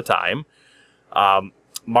once upon a time.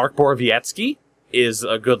 Mark Borowiecki is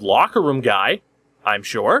a good locker room guy, I'm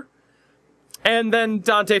sure. And then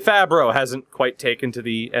Dante Fabro hasn't quite taken to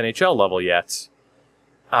the NHL level yet.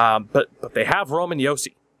 But they have Roman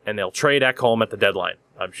Josi, and they'll trade Ekholm at the deadline,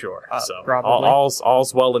 I'm sure. So probably.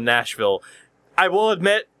 All's well in Nashville. I will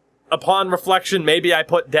admit, upon reflection, maybe I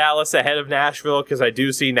put Dallas ahead of Nashville because I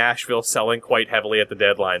do see Nashville selling quite heavily at the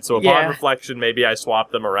deadline. So upon reflection, maybe I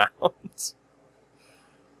swap them around.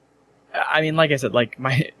 I mean, like I said, like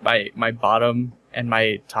my bottom and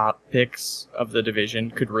my top picks of the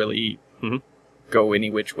division could really go any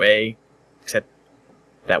which way, except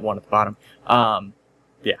that one at the bottom.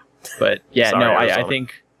 Yeah, but Sorry, I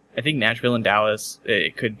think Nashville and Dallas,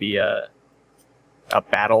 it could be a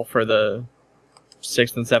battle for the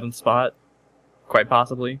 6th and 7th spot, quite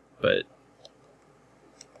possibly. But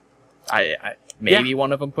I maybe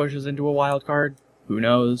one of them pushes into a wild card. Who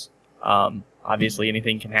knows? Obviously,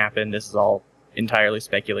 anything can happen. This is all entirely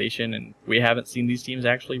speculation, and we haven't seen these teams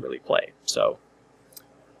actually really play. So,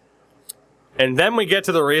 and then we get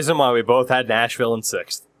to the reason why we both had Nashville in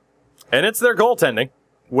 6th, and it's their goaltending,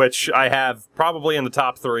 which I have probably in the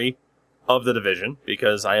top 3 of the division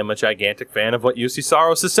because I am a gigantic fan of what UC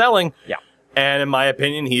Saros is selling. Yeah, and in my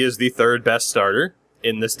opinion, he is the 3rd best starter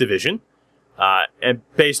in this division. And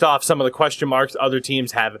based off some of the question marks other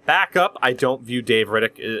teams have at backup, I don't view Dave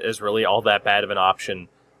Riddick as really all that bad of an option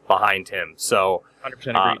behind him. So,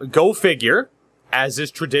 100% agree. Go figure, as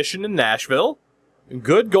is tradition in Nashville.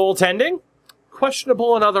 Good goaltending,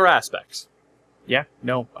 questionable in other aspects. Yeah,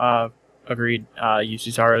 no, agreed.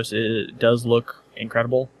 UC Saros does look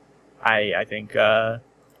incredible. I think the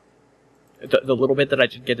little bit that I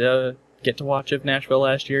did get to watch of Nashville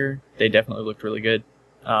last year, they definitely looked really good.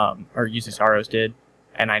 Or UC Saros did,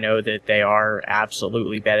 and I know that they are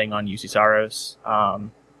absolutely betting on UC Saros.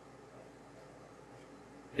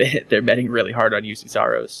 They're betting really hard on UC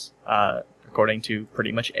Saros, according to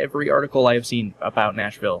pretty much every article I have seen about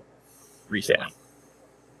Nashville recently.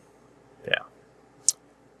 Yeah.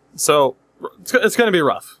 So it's going to be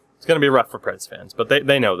rough. It's going to be rough for Preds fans, but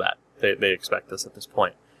they know that. They expect this at this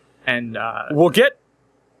point. And we'll get.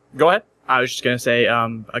 Go ahead. I was just going to say,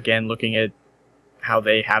 again, looking at how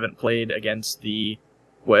they haven't played against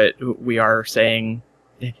what we are saying,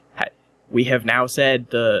 we have now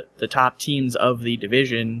said the top teams of the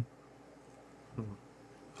division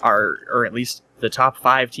are, or at least the top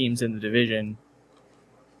 5 teams in the division,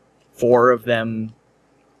 4 of them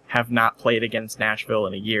have not played against Nashville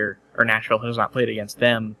in a year, or Nashville has not played against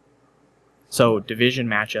them. So division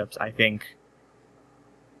matchups, I think,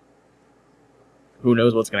 who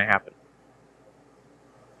knows what's going to happen.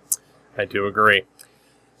 I do agree.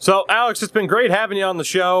 So, Alex, it's been great having you on the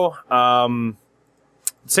show.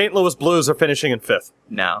 St. Louis Blues are finishing in 5th.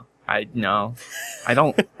 No, I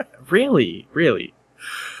don't really.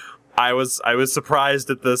 I was surprised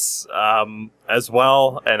at this as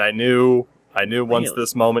well, and I knew once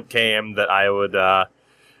this moment came that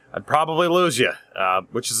I'd probably lose you,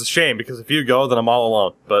 which is a shame because if you go, then I'm all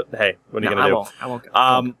alone. But hey, what are you going to do? I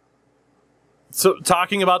won't. So,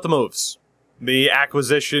 talking about the moves. The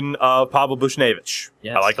acquisition of Pavel Buchnevich,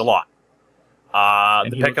 I like a lot.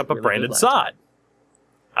 The pickup of really Brandon Saad.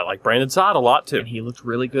 I like Brandon Saad a lot, too. And he looked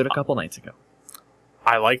really good a couple nights ago.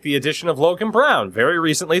 I like the addition of Logan Brown very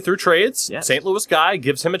recently through trades. Yes. St. Louis guy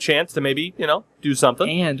gives him a chance to maybe, do something.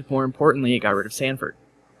 And more importantly, it got rid of Sanford.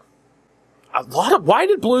 Why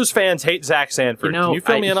did Blues fans hate Zach Sanford? Can you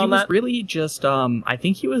fill me in on that? He was really just, I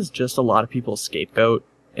think he was just a lot of people's scapegoat,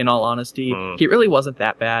 in all honesty. Mm. He really wasn't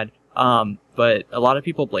that bad, but a lot of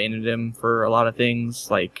people blamed him for a lot of things,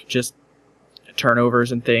 like just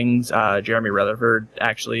turnovers and things. Jeremy Rutherford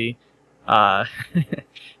actually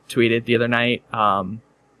tweeted the other night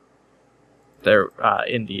there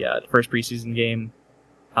in the first preseason game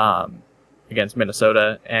against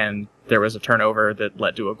Minnesota, and there was a turnover that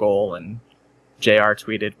led to a goal, and JR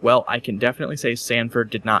tweeted, "Well, I can definitely say Sanford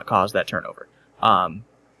did not cause that turnover."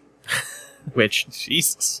 Which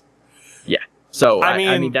Jesus. Yeah. So I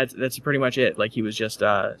mean mean that's pretty much it. Like, he was just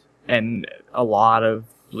and a lot of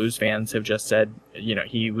Blues fans have just said,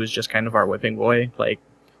 he was just kind of our whipping boy. Like,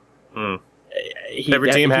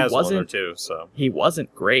 every team has one or two, so he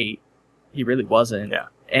wasn't great. He really wasn't. Yeah.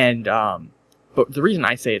 And but the reason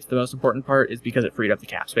I say it's the most important part is because it freed up the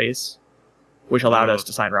cap space, which allowed us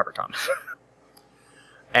to sign Robert Thomas.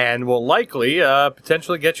 And will likely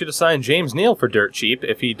potentially get you to sign James Neal for dirt cheap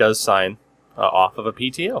if he does sign off of a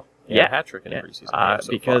PTO. Yeah, a hat trick in a preseason game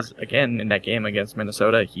so because far. Again, in that game against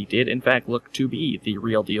Minnesota, he did in fact look to be the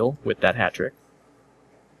real deal with that hat trick.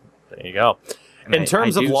 There you go. And in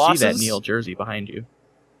terms I of do losses, see that Neal jersey behind you.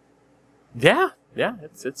 Yeah,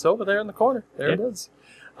 it's over there in the corner. There it is.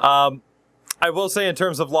 I will say, in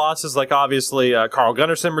terms of losses, like obviously Carl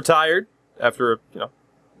Gunnarsson retired after a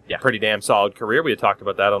pretty damn solid career. We had talked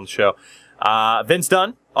about that on the show. Vince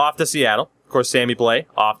Dunn off to Seattle. Of course, Sammy Blais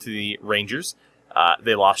off to the Rangers.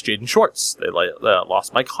 They lost Jaden Schwartz. They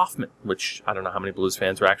lost Mike Hoffman, which I don't know how many Blues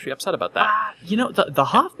fans were actually upset about that. The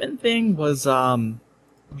Hoffman thing was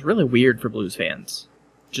really weird for Blues fans.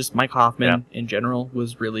 Just Mike Hoffman in general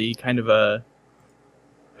was really kind of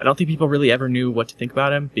I don't think people really ever knew what to think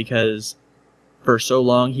about him, because for so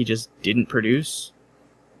long he just didn't produce,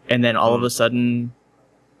 and then all of a sudden,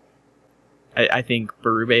 I think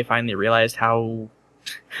Berube finally realized how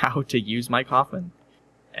to use Mike Hoffman.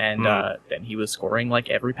 And then he was scoring like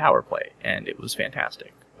every power play, and it was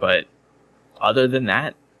fantastic. But other than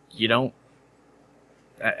that, you don't.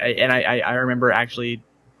 I remember actually,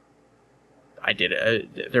 I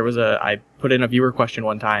put in a viewer question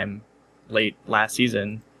one time late last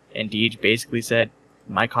season, and Deej basically said,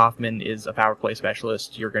 Mike Hoffman is a power play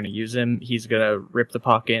specialist. You're going to use him. He's going to rip the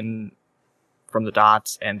puck in from the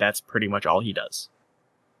dots, and that's pretty much all he does.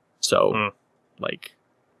 So,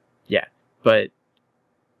 but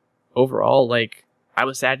overall, I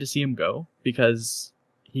was sad to see him go, because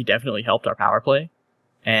he definitely helped our power play,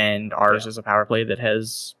 and ours is a power play that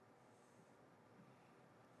has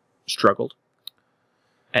struggled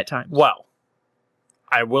at times. Well,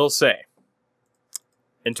 I will say,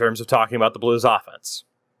 in terms of talking about the Blues offense,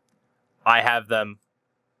 I have them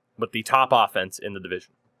with the top offense in the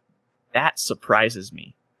division. That surprises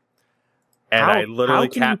me. And I literally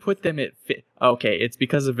how can you put them at Okay, it's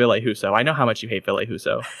because of Ville Husso. I know how much you hate Ville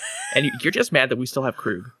Husso. And you're just mad that we still have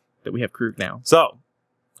Krug. That we have Krug now. So,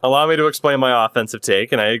 allow me to explain my offensive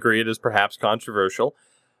take, and I agree it is perhaps controversial,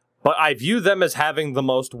 but I view them as having the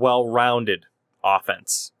most well-rounded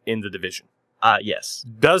offense in the division. Yes.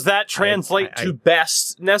 Does that translate to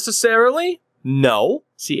best necessarily? No.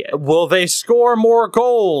 See, will they score more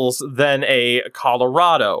goals than a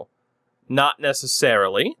Colorado? Not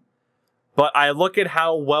necessarily. But I look at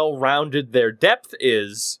how well-rounded their depth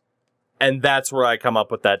is, and that's where I come up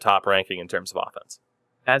with that top ranking in terms of offense.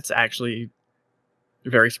 That's actually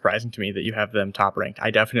very surprising to me that you have them top ranked.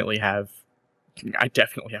 I definitely have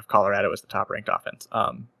Colorado as the top ranked offense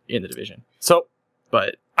in the division. So,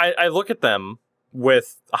 but I look at them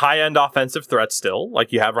with high-end offensive threats still,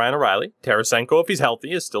 like you have Ryan O'Reilly. Tarasenko, if he's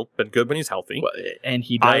healthy, has still been good when he's healthy. And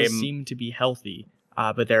he does seem to be healthy,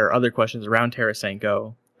 but there are other questions around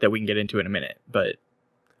Tarasenko that we can get into in a minute. But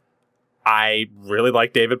I really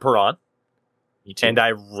like David Perron. Me too. And I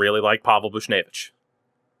really like Pavel Buchnevich.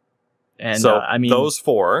 And so those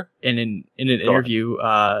four. In an interview,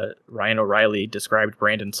 Ryan O'Reilly described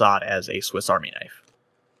Brandon Saad as a Swiss Army knife.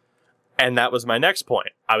 And that was my next point.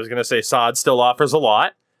 I was going to say Saad still offers a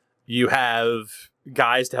lot. You have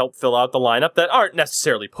guys to help fill out the lineup that aren't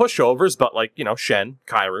necessarily pushovers, but Shen,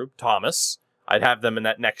 Kyrou, Thomas. I'd have them in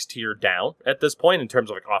that next tier down at this point in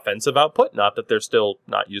terms of offensive output. Not that they're still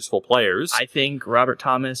not useful players. I think Robert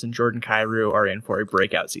Thomas and Jordan Kyrou are in for a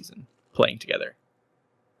breakout season playing together.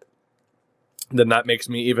 Then that makes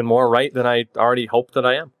me even more right than I already hoped that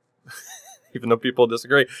I am. Even though people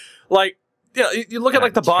disagree. You look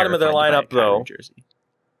at the bottom of their lineup, though. Jersey.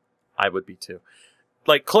 I would be too.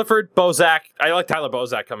 Clifford, Bozak. I like Tyler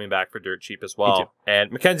Bozak coming back for dirt cheap as well.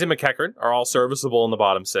 And Mackenzie McEachern are all serviceable in the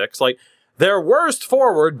bottom six. Their worst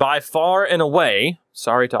forward by far and away,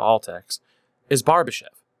 sorry to Altex, is Barbashev.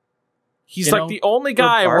 He's You like know, the only For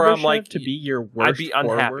guy where I'm Barbashev like, to be your worst I'd be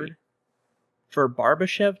unhappy. forward. For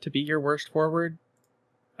Barbashev to be your worst forward,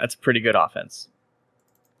 that's pretty good offense.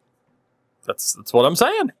 That's what I'm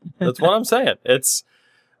saying. That's what I'm saying. It's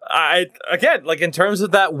again, like in terms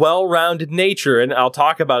of that well-rounded nature, and I'll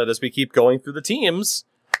talk about it as we keep going through the teams.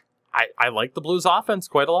 I like the Blues offense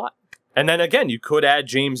quite a lot. And then again, you could add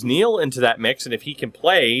James Neal into that mix, and if he can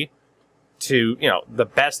play to, the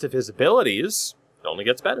best of his abilities, it only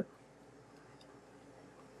gets better.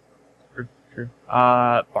 True.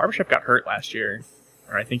 Barbashev got hurt last year,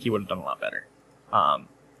 or I think he would have done a lot better.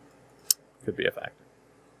 Could be a factor.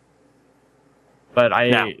 But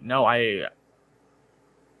Now. I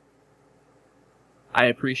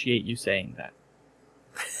appreciate you saying that.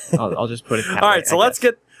 I'll just put it that way. All right, so let's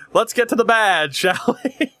get to the bad, shall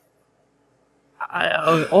we?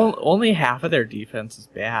 Only half of their defense is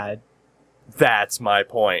bad. That's my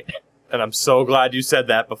point. And I'm so glad you said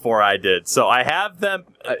that before I did. So I have them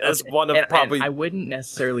as one of probably... And I wouldn't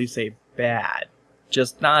necessarily say bad,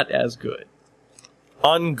 just not as good.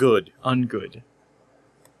 Ungood.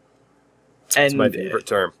 That's my favorite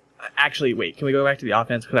term. Actually, wait, can we go back to the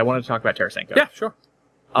offense? Because I wanted to talk about Tarasenko. Yeah, sure.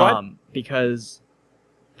 Go ahead. Because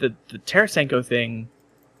the Tarasenko thing,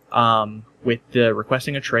 with the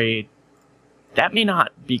requesting a trade, that may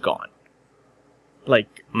not be gone.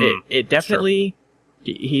 Like, it definitely... Sure.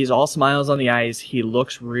 He's all smiles on the ice. He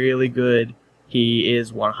looks really good. He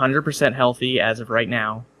is 100% healthy as of right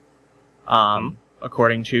now.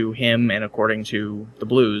 According to him and according to the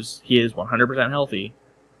Blues, he is 100% healthy.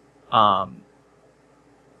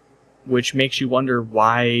 Which makes you wonder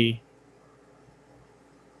why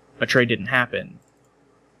a trade didn't happen.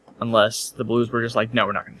 Unless the Blues were just like, no,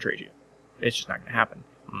 we're not going to trade you. It's just not going to happen.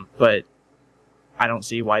 But I don't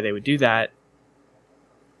see why they would do that.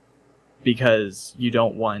 Because you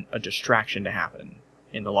don't want a distraction to happen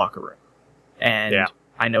in the locker room. And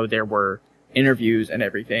I know there were interviews and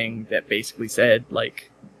everything that basically said,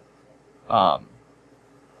 like,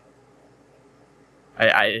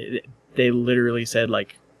 they literally said,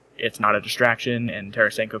 like, it's not a distraction, and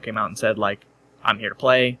Tarasenko came out and said, like, I'm here to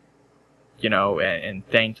play, and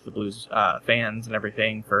thanked the Blues fans and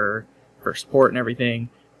everything for support and everything,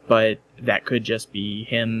 but that could just be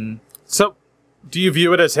him. So... do you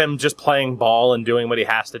view it as him just playing ball and doing what he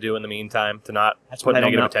has to do in the meantime to not put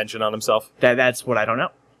negative attention on himself? That's what I don't know.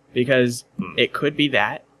 Because it could be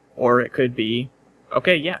that, or it could be,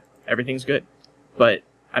 okay, yeah, everything's good. But,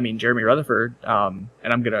 I mean, Jeremy Rutherford, and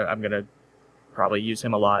I'm gonna probably use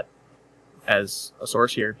him a lot as a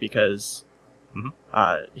source here because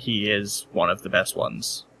he is one of the best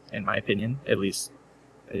ones, in my opinion. At least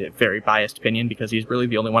a very biased opinion because he's really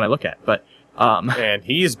the only one I look at. But and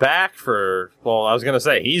he's back for, well, I was going to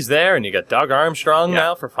say, he's there, and you got Doug Armstrong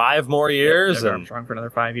now for 5 more years. Doug Armstrong for another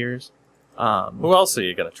 5 years. Who else are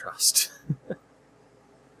you going to trust?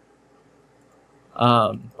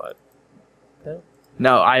 But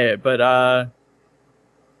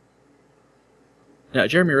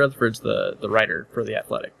Jeremy Rutherford's the writer for The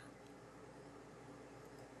Athletic.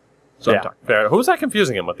 So I'm talking fair. Who's that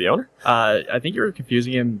confusing him with, the owner? I think you were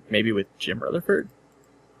confusing him maybe with Jim Rutherford.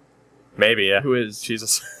 Maybe, yeah. Who is...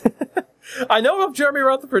 Jesus. I know of Jeremy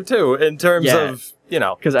Rutherford, too, in terms of,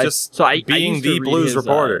 being the Blues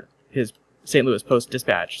reporter. His St. Louis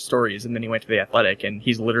Post-Dispatch stories, and then he went to The Athletic, and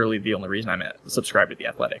he's literally the only reason I'm subscribed to The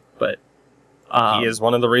Athletic. But he is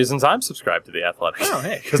one of the reasons I'm subscribed to The Athletic. Oh,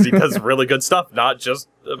 hey. Because he does really good stuff, not just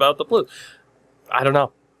about the Blues. I don't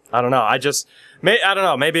know. I don't know.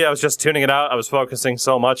 Maybe I was just tuning it out. I was focusing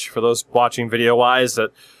so much for those watching video-wise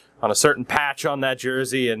that... on a certain patch on that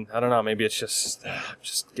jersey, and I don't know, maybe it's just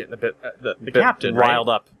getting a bit the captain riled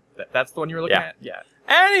up. That's the one you were looking at? Yeah.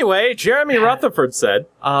 Anyway, Jeremy Rutherford said...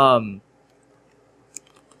 I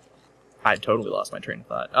totally lost my train of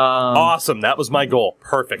thought. Awesome, that was my goal.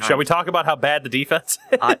 Perfect. Nice. Shall we talk about how bad the defense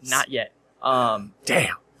is? Not yet.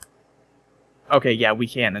 Damn. Okay, yeah, we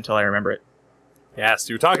can until I remember it. Yes,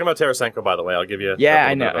 you were talking about Tarasenko, by the way. I'll give you...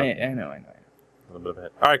 I know. A little bit of a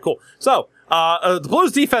hint. All right, cool. So... the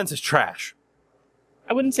Blues defense is trash.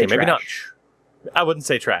 I wouldn't say trash. Maybe not. I wouldn't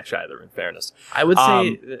say trash either, in fairness. I would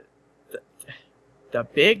say the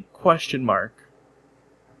big question mark,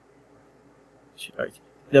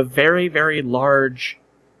 the very, very large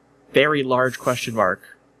question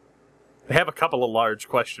mark. They have a couple of large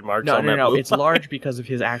question marks No. Blue It's large because of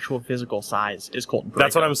his actual physical size, is Colton Parayko.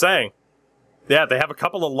 That's what I'm saying. Yeah, they have a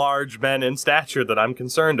couple of large men in stature that I'm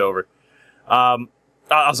concerned over. I'll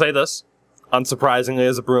say this. Unsurprisingly,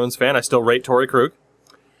 as a Bruins fan, I still rate Torrey Krug.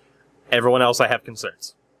 Everyone else, I have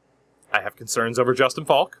concerns. I have concerns over Justin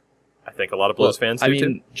Falk. I think a lot of Blues fans do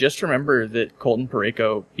too. Just remember that Colton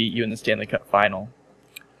Parayko beat you in the Stanley Cup final.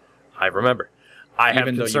 I remember. I have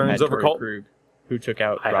concerns over Colton Krug, who took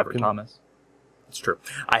out Robert Thomas. It's true.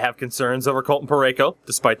 I have concerns over Colton Parayko,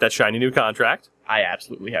 despite that shiny new contract. I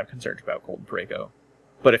absolutely have concerns about Colton Parayko.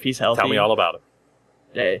 But if he's healthy... Tell me all about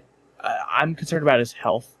him. I'm concerned about his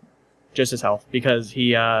health. Just his health. Because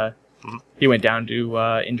he went down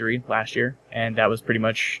to injury last year, and that was pretty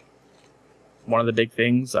much one of the big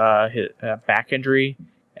things. His back injury,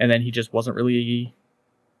 and then he just wasn't really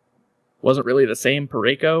the same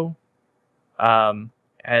Parayko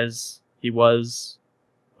as he was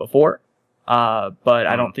before. But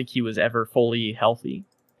I don't think he was ever fully healthy.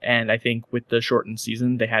 And I think with the shortened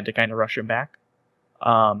season, they had to kind of rush him back.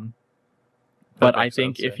 But I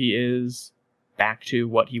think if he is back to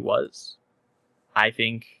what he was, I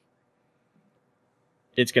think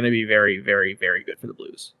it's going to be very, very, very good for the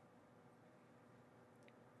Blues.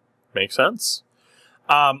 Makes sense.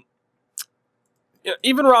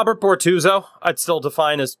 Even Robert Bortuzzo, I'd still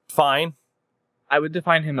define as fine. I would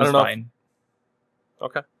define him as fine.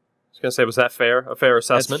 Okay. I was going to say, was that fair? A fair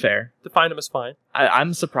assessment? That's fair. Define him as fine.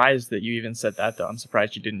 I'm surprised that you even said that, though. I'm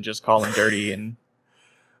surprised you didn't just call him dirty. And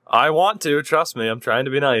I want to, trust me. I'm trying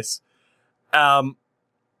to be nice. But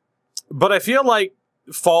I feel like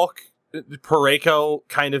Falk, Parayko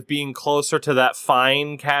kind of being closer to that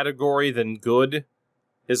fine category than good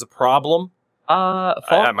is a problem. Falk?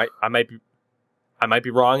 I might be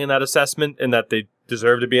wrong in that assessment, in that they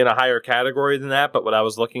deserve to be in a higher category than that, but what I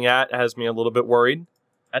was looking at has me a little bit worried.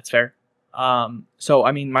 That's fair. So,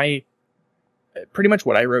 I mean, pretty much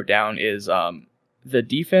what I wrote down is the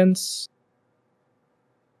defense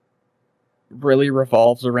really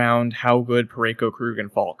revolves around how good Parayko, Krug,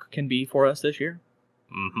 and Falk can be for us this year.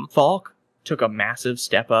 Mm-hmm. Falk took a massive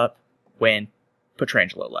step up when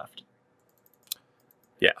Pietrangelo left.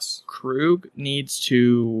 Yes. Krug needs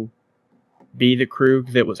to be the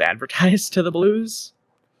Krug that was advertised to the Blues.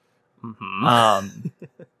 Mm-hmm.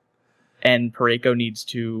 And Parayko needs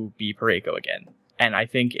to be Parayko again. And I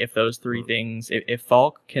think if those three things, if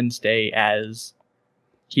Falk can stay as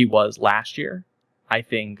he was last year, I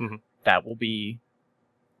think that will be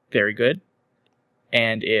very good.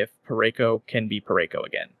 And if Parayko can be Parayko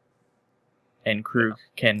again, and Krug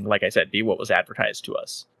can, like I said, be what was advertised to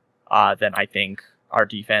us, then I think our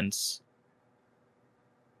defense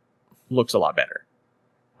looks a lot better.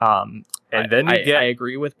 I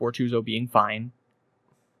agree with Bortuzzo being fine.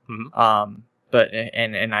 Mm-hmm. But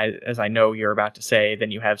as I know you're about to say,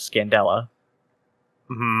 then you have Scandella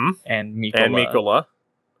and Mikkola,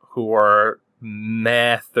 who are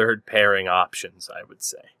third pairing options, I would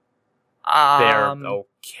say. They're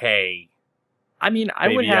okay. I mean, I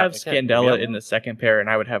would have Scandella in the second pair, and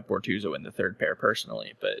I would have Bortuzzo in the third pair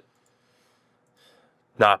personally, but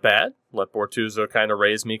not bad. Let Bortuzzo kind of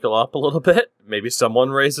raise Mikkola up a little bit. Maybe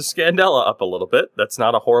someone raises Scandella up a little bit. That's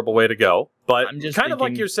not a horrible way to go. But I'm just kind of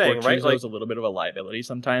like you're saying, right? Bortuzzo's a little bit of a liability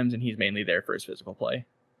sometimes, and he's mainly there for his physical play.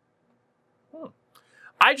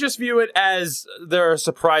 I just view it as there are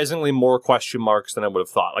surprisingly more question marks than I would have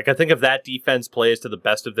thought. Like, I think if that defense plays to the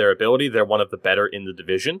best of their ability, they're one of the better in the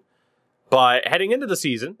division. But heading into the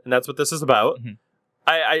season, and that's what this is about,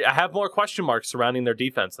 I have more question marks surrounding their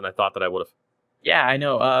defense than I thought that I would have. Yeah, I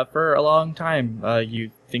know. For a long time,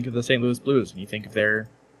 you think of the St. Louis Blues, and you think of their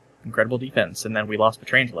incredible defense, and then we lost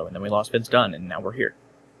Pietrangelo, and then we lost Vince Dunn, and now we're here.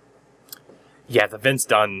 Yeah, the Vince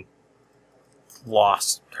Dunn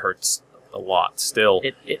loss hurts a lot still.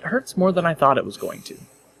 It hurts more than I thought it was going to.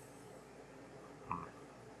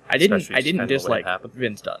 I didn't dislike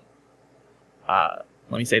Vince Dunn.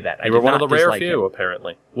 Let me say that. You were one of the rare few,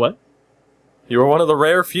 apparently. What? You were one of the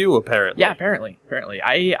rare few, apparently. Yeah, apparently.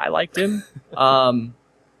 I liked him.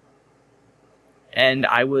 And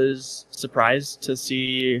I was surprised to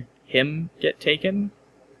see him get taken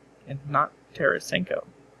and not Tarasenko.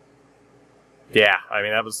 Yeah, I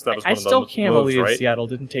mean, that was one of those I still can't moves, believe right? Seattle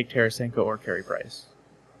didn't take Tarasenko or Carey Price.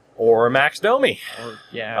 Or Max Domi.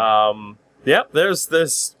 Yeah. Yep, there's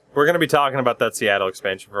this. We're going to be talking about that Seattle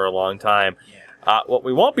expansion for a long time. Yeah. What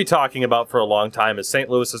we won't be talking about for a long time is St.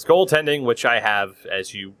 Louis's goaltending, which I have,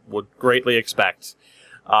 as you would greatly expect,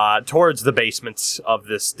 towards the basements of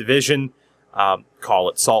this division. Call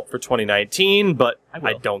it salt for 2019, but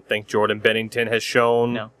I don't think Jordan Bennington has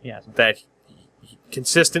shown that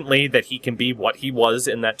consistently that he can be what he was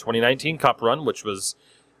in that 2019 Cup run, which was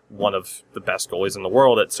one of the best goalies in the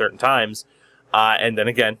world at certain times. And then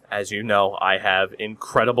again, as you know, I have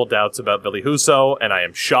incredible doubts about Ville Husso, and I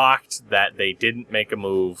am shocked that they didn't make a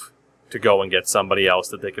move to go and get somebody else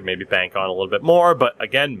that they could maybe bank on a little bit more. But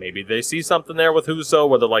again, maybe they see something there with Husso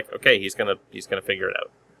where they're like, okay, he's gonna figure it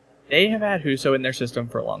out. they have had Huso in their system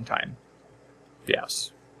for a long time.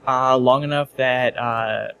 Yes. Long enough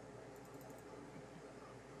that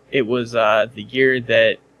it was the year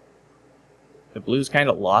that the Blues kind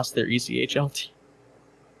of lost their ECHL team.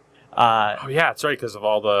 Oh yeah, that's right, because of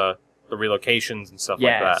all the relocations and stuff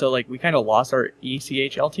like that. Yeah, so like we kind of lost our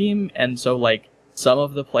ECHL team, and so like some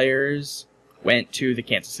of the players went to the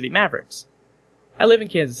Kansas City Mavericks. I live in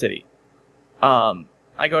Kansas City.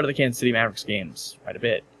 I go to the Kansas City Mavericks games quite a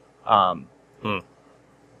bit. I've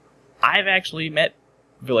actually met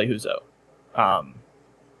Ville Huso,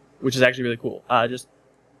 which is actually really cool. Just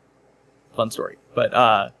fun story.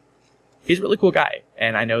 But he's a really cool guy,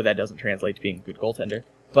 and I know that doesn't translate to being a good goaltender.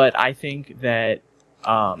 But I think that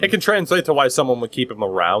it can translate to why someone would keep him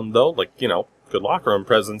around, though. Like, you know, good locker room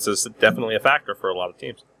presence is definitely a factor for a lot of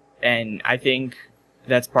teams. And I think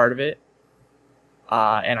that's part of it.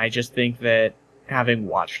 And I just think that having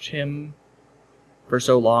watched him for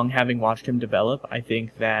so long, having watched him develop, I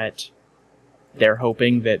think that they're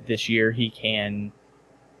hoping that this year he can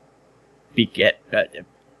get better.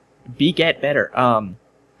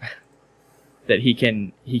 That he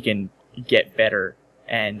can get better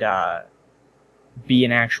and be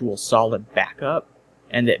an actual solid backup,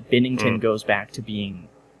 and that Binnington goes back to being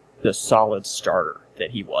the solid starter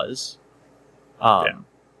that he was.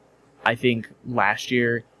 I think last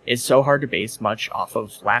year, it's so hard to base much off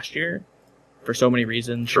of last year for so many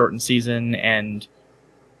reasons, shortened season and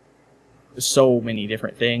so many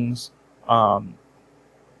different things. But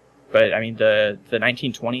I mean, the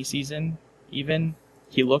 1920 season, even,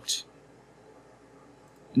 he looked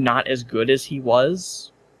not as good as he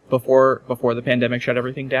was before the pandemic shut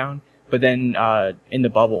everything down. But then in the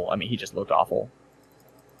bubble, I mean, he just looked awful.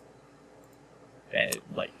 And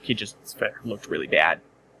like he just looked really bad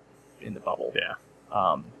in the bubble. Yeah.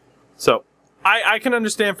 So I can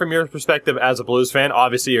understand from your perspective as a Blues fan.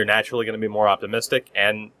 Obviously, you're naturally going to be more optimistic.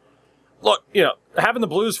 And look, you know, having the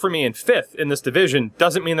Blues for me in 5th in this division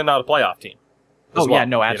doesn't mean they're not a playoff team. Yeah,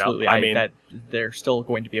 no, absolutely. You know? I mean, that they're still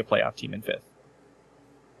going to be a playoff team in 5th.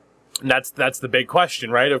 And that's the big question,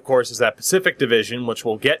 right? Of course, is that Pacific Division, which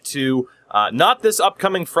we'll get to not this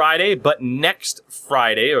upcoming Friday, but next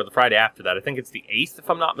Friday, or the Friday after that. I think it's the 8th, if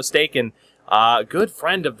I'm not mistaken. Good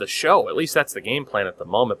friend of the show, at least that's the game plan at the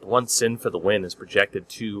moment, but One Sin for the Win is projected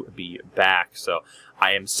to be back. So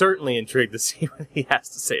I am certainly intrigued to see what he has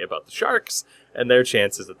to say about the Sharks and their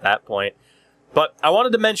chances at that point. But I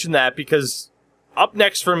wanted to mention that because up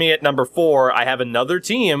next for me at number 4, I have another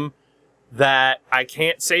team that I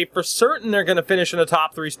can't say for certain they're going to finish in a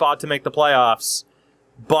top 3 spot to make the playoffs,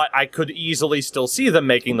 but I could easily still see them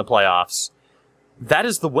making the playoffs. That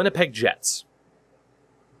is the Winnipeg Jets.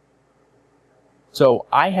 So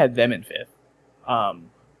I had them in 5th.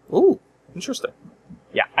 Ooh, interesting.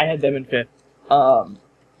 Yeah, I had them in 5th.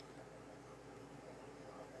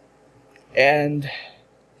 And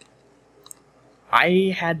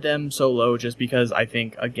I had them so low just because I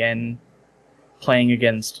think, again, playing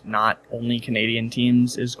against not only Canadian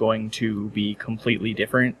teams is going to be completely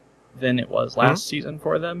different than it was last season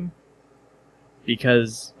for them.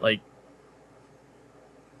 Because, like,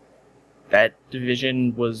 that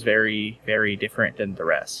division was very, very different than the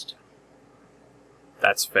rest.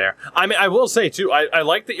 That's fair. I mean, I will say, too, I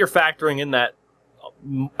like that you're factoring in that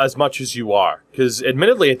as much as you are. Because,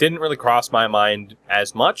 admittedly, it didn't really cross my mind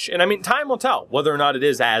as much. And, I mean, time will tell whether or not it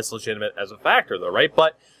is as legitimate as a factor, though, right?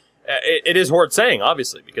 But it is worth saying,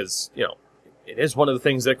 obviously, because, you know, it is one of the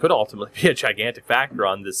things that could ultimately be a gigantic factor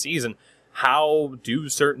on this season. How do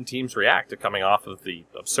certain teams react to coming off of the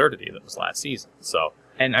absurdity that was last season? So,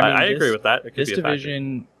 and I mean, I agree with that. It could this be a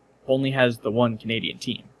division only has the one Canadian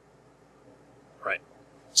team. Right.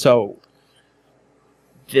 So,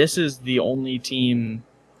 this is the only team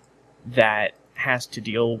that has to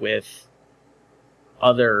deal with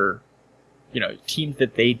other, you know, teams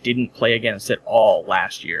that they didn't play against at all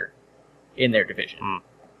last year in their division.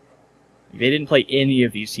 They didn't play any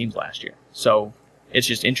of these teams last year. So, it's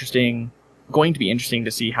just going to be interesting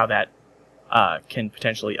to see how that can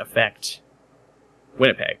potentially affect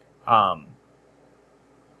Winnipeg.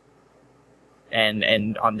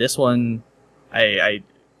 And on this one, I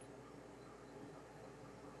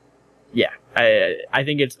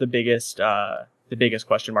think it's the biggest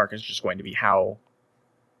question mark is just going to be how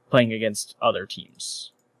playing against other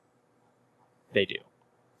teams they do.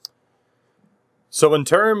 So in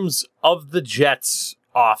terms of the Jets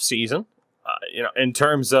off season, you know, in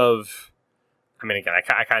terms of, I mean, again,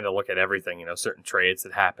 I kind of look at everything, you know, certain trades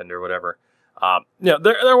that happened or whatever. You know,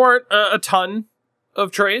 there weren't a ton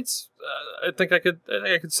of trades. I think I could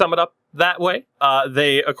sum it up that way.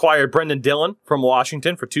 They acquired Brendan Dillon from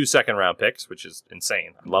Washington for 2 second-round picks, which is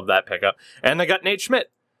insane. I love that pickup. And they got Nate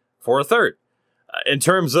Schmidt for a third. In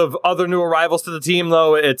terms of other new arrivals to the team,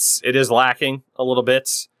 though, it is lacking a little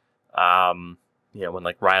bit. When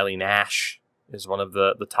like Riley Nash is one of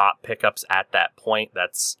the top pickups at that point,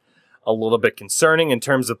 that's a little bit concerning. In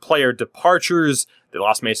terms of player departures, they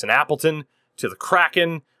lost Mason Appleton to the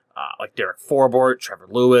Kraken, like Derek Forbort, Trevor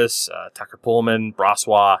Lewis, Tucker Pullman,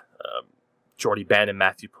 Brassois, Jordy Ben, and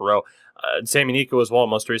Matthew Perreault. Sami Nico as well,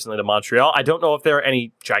 most recently to Montreal. I don't know if there are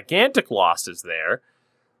any gigantic losses there,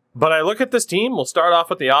 but I look at this team, we'll start off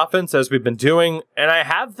with the offense as we've been doing, and I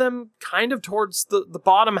have them kind of towards the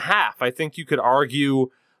bottom half. I think you could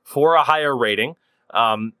argue for a higher rating.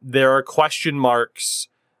 There are question marks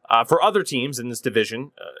for other teams in this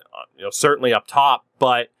division, certainly up top,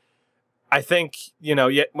 but I think,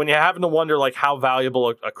 when you're having to wonder like how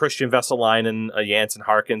valuable a Christian Vesalainen, a Jansen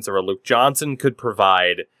Harkins, or a Luke Johnson could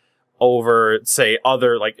provide over, say,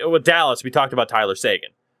 other, like with Dallas, we talked about Tyler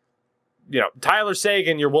Seguin. Tyler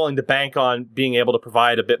Seguin, you're willing to bank on being able to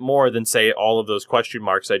provide a bit more than, say, all of those question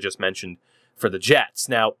marks I just mentioned for the Jets.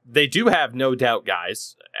 Now, they do have no doubt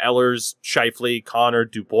guys. Ehlers, Scheifele, Connor,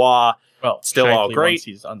 Dubois, still Scheifele, all great. Once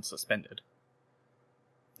he's unsuspended.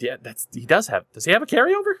 Yeah, does he have a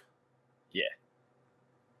carryover? Yeah.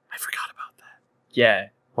 I forgot about that. Yeah.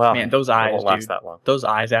 Well, man, those eyes, won't last dude. that long. Those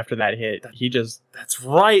eyes after that hit, That's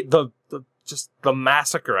right. The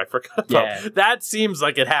massacre I forgot about. Yeah. That seems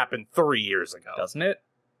like it happened 3 years ago. Doesn't it?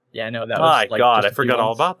 Yeah, no, that My was like God, just I forgot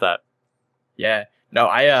all about that. Yeah. No,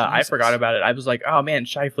 I Jesus. forgot about it. I was like, oh man,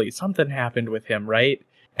 Scheifele, something happened with him, right?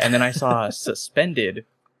 And then I saw suspended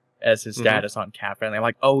as his status on Cap, and I'm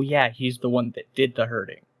like, oh yeah, he's the one that did the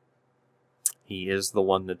hurting. He is the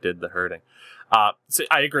one that did the hurting. So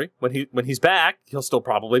I agree. When he's back, he'll still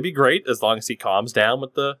probably be great as long as he calms down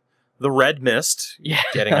with the red mist. Yeah.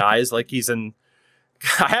 Getting eyes like he's in.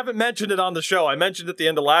 I haven't mentioned it on the show. I mentioned at the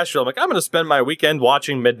end of last show. I'm like, I'm going to spend my weekend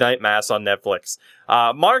watching Midnight Mass on Netflix.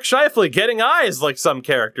 Mark Scheifele getting eyes like some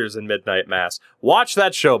characters in Midnight Mass. Watch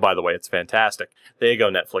that show, by the way. It's fantastic. There you go,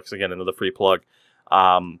 Netflix. Again, another free plug.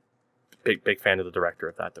 Big fan of the director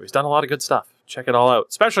of that, though. He's done a lot of good stuff. Check it all out.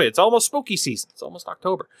 Especially, it's almost spooky season. It's almost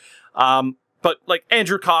October. But like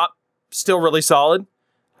Andrew Kopp, still really solid.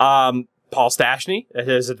 Paul Stastny at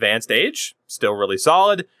his advanced age, still really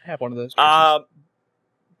solid. I have one of those.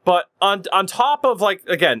 But on top of, like,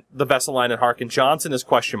 again, the Vesalainen and Harkin Johnson is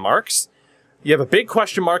question marks. You have a big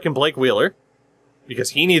question mark in Blake Wheeler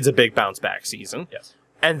because he needs a big bounce back season. Yes.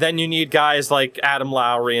 And then you need guys like Adam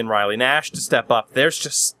Lowry and Riley Nash to step up.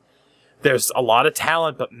 There's a lot of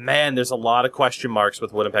talent, but man, there's a lot of question marks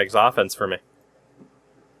with Winnipeg's offense for me.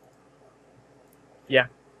 Yeah.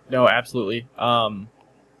 No, absolutely. I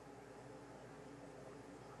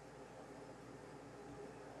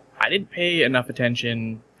didn't pay enough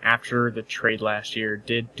attention after the trade last year.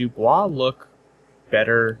 Did Dubois look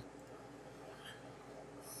better?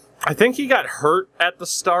 I think he got hurt at the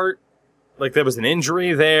start. Like there was an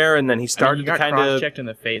injury there, and then he started he got to kind of cross-checked in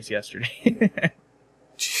the face yesterday.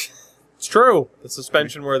 It's true. The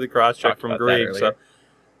suspension-worthy cross-check from Grieg. So,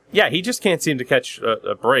 yeah, he just can't seem to catch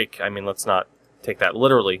a break. I mean, let's not take that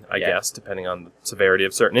literally, I guess, depending on the severity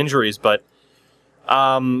of certain injuries. But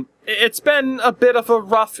it's been a bit of a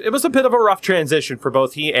rough. It was a bit of a rough transition for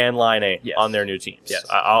both he and Line A on their new teams. Yes.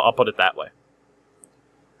 I'll put it that way.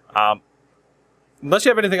 Unless you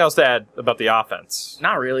have anything else to add about the offense.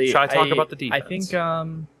 Not really. Should I talk about the defense? I think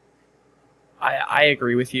I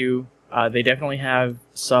agree with you. They definitely have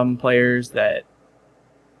some players that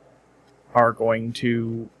are going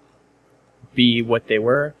to be what they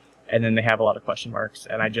were, and then they have a lot of question marks.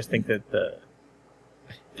 And I just think that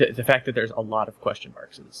the fact that there's a lot of question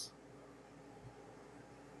marks is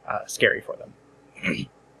scary for them.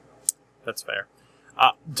 That's fair.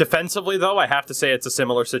 Defensively, though, I have to say it's a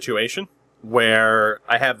similar situation where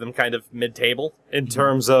I have them kind of mid-table in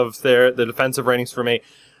terms of the defensive ratings for me.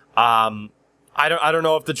 I don't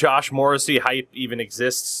know if the Josh Morrissey hype even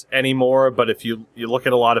exists anymore, but if you look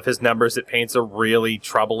at a lot of his numbers, it paints a really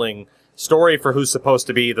troubling story for who's supposed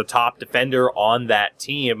to be the top defender on that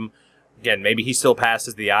team. Again, maybe he still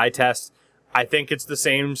passes the eye test. I think it's the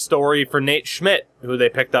same story for Nate Schmidt, who they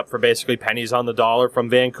picked up for basically pennies on the dollar from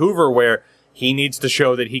Vancouver, where he needs to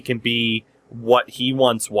show that he can be what he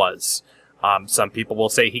once was. Some people will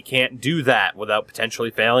say he can't do that without potentially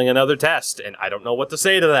failing another test, and I don't know what to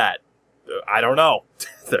say to that. I don't know.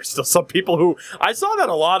 There's still some people who... I saw that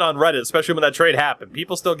a lot on Reddit, especially when that trade happened.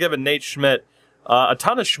 People still giving Nate Schmidt a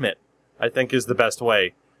ton of Schmidt, I think is the best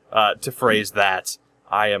way to phrase that.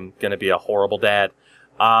 I am going to be a horrible dad.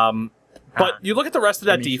 But you look at the rest of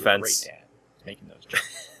that means you're a defense. great dad making those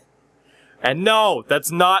jokes. And no,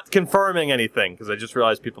 that's not confirming anything, because I just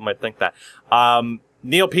realized people might think that.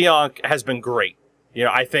 Neil Pionk has been great. You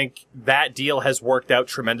know, I think that deal has worked out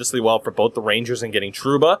tremendously well for both the Rangers and getting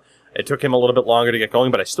Trouba. It took him a little bit longer to get going,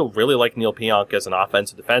 but I still really like Neil Pionk as an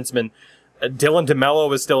offensive defenseman. Dylan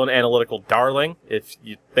DeMello is still an analytical darling. If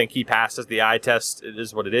you think he passes the eye test, it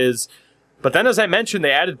is what it is. But then, as I mentioned,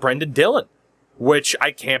 they added Brendan Dillon, which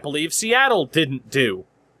I can't believe Seattle didn't do.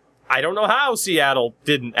 I don't know how Seattle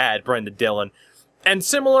didn't add Brendan Dillon. And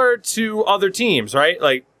similar to other teams, right?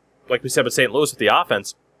 Like we said with St. Louis with the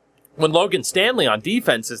offense, when Logan Stanley on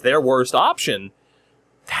defense is their worst option,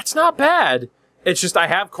 that's not bad. It's just I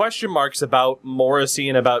have question marks about Morrissey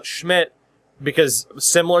and about Schmidt, because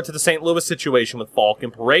similar to the St. Louis situation with Falk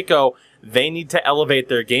and Parayko, they need to elevate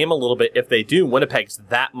their game a little bit. If they do, Winnipeg's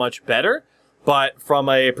that much better. But from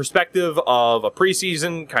a perspective of a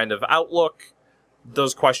preseason kind of outlook,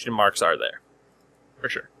 those question marks are there. For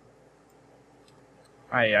sure.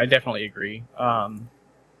 I definitely agree.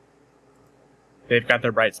 They've got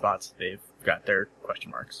their bright spots. They've got their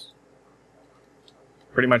question marks.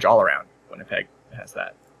 Pretty much all around, Winnipeg has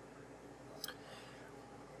that.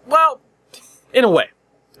 Well, in a way.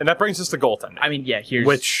 And that brings us to goaltending. I mean, yeah,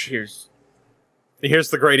 here's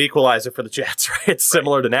the great equalizer for the Jets, right? It's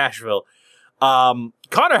similar to Nashville. Connor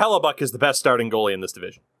Hellebuck is the best starting goalie in this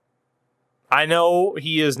division. I know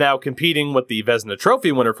he is now competing with the Vezina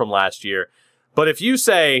Trophy winner from last year, but if you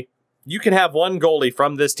say you can have one goalie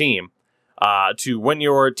from this team to win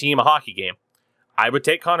your team a hockey game, I would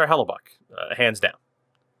take Connor Hellebuck, hands down.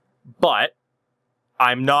 But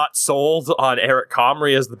I'm not sold on Eric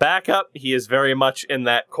Comrie as the backup. He is very much in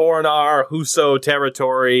that Coronar, Husso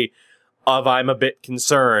territory of I'm a bit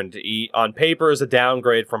concerned. He, on paper, is a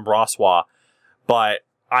downgrade from Brossois, but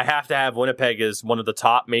I have to have Winnipeg as one of the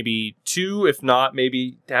top, maybe two, if not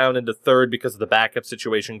maybe down into third because of the backup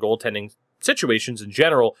situation, goaltending situations in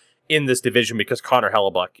general in this division, because Connor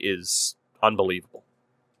Hellebuck is unbelievable.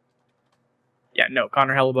 Yeah, no,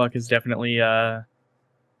 Connor Hellebuck is definitely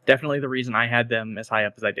the reason I had them as high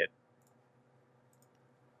up as I did.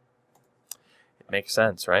 It makes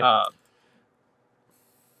sense, right?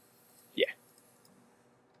 Yeah.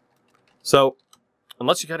 So,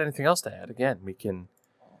 unless you got anything else to add, again, we can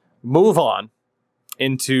move on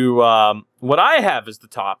into what I have as the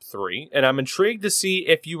top three, and I'm intrigued to see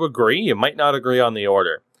if you agree. You might not agree on the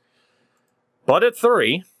order. But at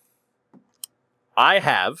 3, I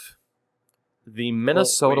have the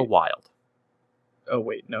Minnesota Wild. Oh,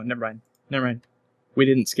 wait. No, never mind. We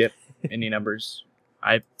didn't skip any numbers.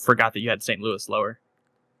 I forgot that you had St. Louis lower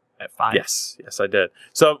at 5. Yes, I did.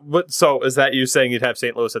 So is that you saying you'd have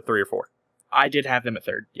St. Louis at 3 or 4? I did have them at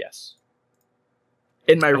 3rd, yes.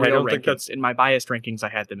 In my real think rankings, in my biased rankings, I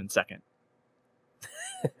had them in 2nd.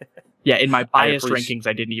 Yeah, in my biased rankings,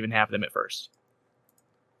 I didn't even have them at 1st.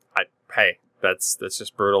 Hey, that's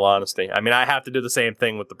just brutal honesty. I mean, I have to do the same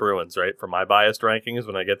thing with the Bruins, right? For my biased rankings,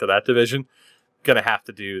 when I get to that division, gonna have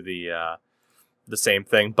to do the same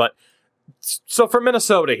thing. But so for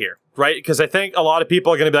Minnesota here, right? Because I think a lot of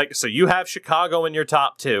people are gonna be like, so you have Chicago in your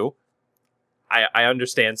top 2. I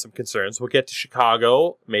understand some concerns. We'll get to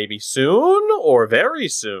Chicago maybe soon or very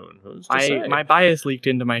soon. Who's to say? My bias leaked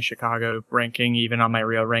into my Chicago ranking, even on my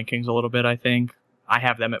real rankings a little bit, I think. I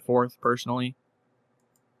have them at 4th, personally.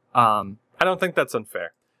 I don't think that's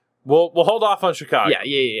unfair. We'll hold off on Chicago.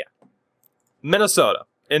 Yeah. Minnesota,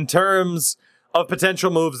 in terms of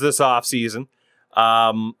potential moves this offseason,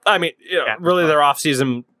 I mean, really their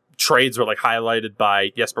offseason trades were like highlighted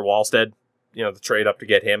by Jesper Wallstedt, the trade up to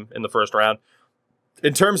get him in the first round.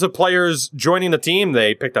 In terms of players joining the team,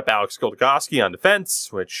 they picked up Alex Kolakowski on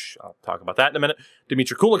defense, which I'll talk about that in a minute.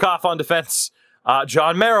 Dmitry Kulikov on defense.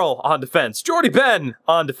 John Merrill on defense. Jordy Ben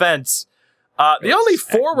on defense. The only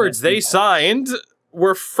forwards they signed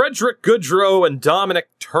were Frederick Goodrow and Dominic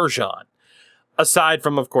Turgeon, aside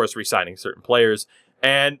from, of course, re-signing certain players.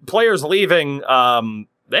 And players leaving,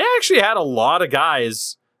 they actually had a lot of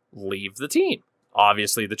guys leave the team.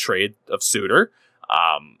 Obviously, the trade of Suter,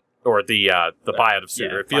 or the buyout of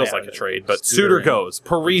Suter. It feels like a trade, but Suter goes.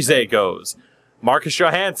 Parise goes. Marcus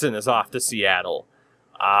Johansson is off to Seattle.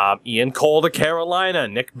 Ian Cole to Carolina.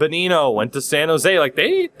 Nick Bonino went to San Jose. Like,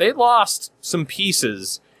 they lost some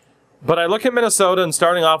pieces. But I look at Minnesota, and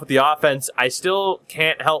starting off with the offense, I still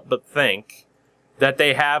can't help but think that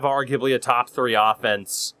they have arguably a top 3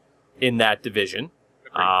 offense in that division.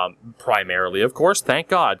 Primarily, of course, thank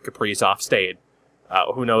God Kaprizov stayed.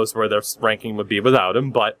 Who knows where their ranking would be without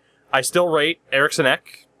him, but I still rate Eriksson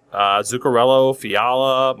Ek, Zuccarello,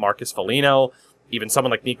 Fiala, Marcus Foligno, even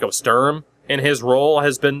someone like Nico Sturm in his role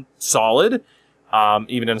has been solid,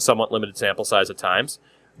 even in a somewhat limited sample size at times.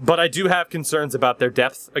 But I do have concerns about their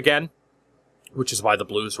depth again, which is why the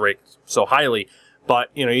Blues rate so highly. But,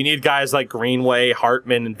 you need guys like Greenway,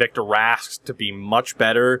 Hartman, and Victor Rask to be much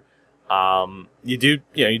better. You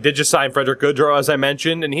did just sign Frederick Goodrow, as I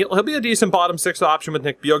mentioned, and he'll be a decent bottom six option with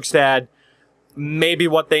Nick Bjugstad. Maybe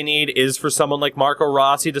what they need is for someone like Marco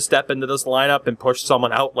Rossi to step into this lineup and push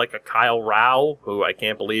someone out like a Kyle Rao, who I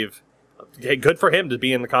can't believe. Good for him to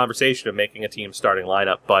be in the conversation of making a team starting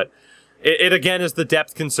lineup, but it again is the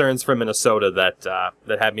depth concerns for Minnesota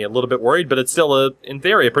that had me a little bit worried, but it's still, in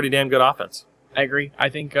theory, a pretty damn good offense. I agree. I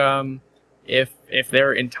think if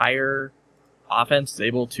their entire offense is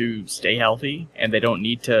able to stay healthy and they don't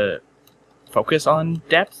need to focus on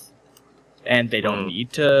depth and they don't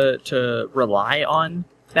need to rely on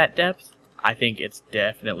that depth, I think it's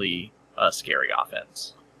definitely a scary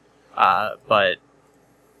offense. But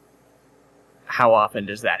how often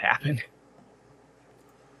does that happen?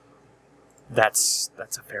 That's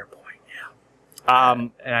a fair point. Yeah.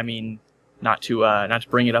 And I mean, not to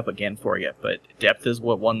bring it up again for you, but depth is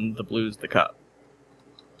what won the Blues the cup.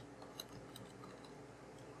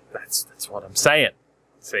 That's what I'm saying.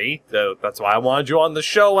 See, that's why I wanted you on the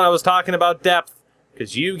show when I was talking about depth,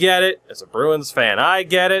 because you get it as a Bruins fan. I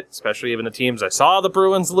get it, especially even the teams I saw the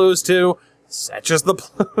Bruins lose to, such as the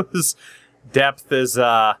Blues. Depth is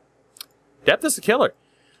a killer,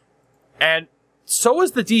 and so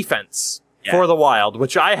is the defense for the Wild,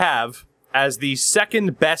 which I have as the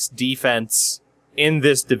second best defense in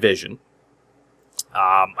this division.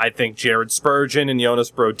 I think Jared Spurgeon and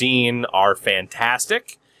Jonas Brodin are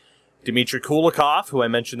fantastic. Dmitry Kulikov, who I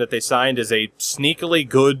mentioned that they signed, is a sneakily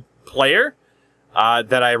good player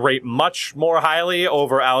that I rate much more highly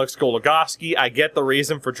over Alex Goligoski. I get the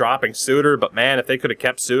reason for dropping Suter, but man, if they could have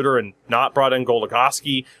kept Suter and not brought in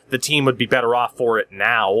Goligoski, the team would be better off for it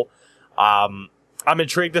now. I'm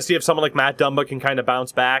intrigued to see if someone like Matt Dumba can kind of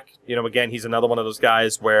bounce back. Again, he's another one of those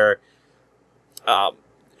guys where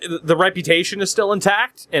the reputation is still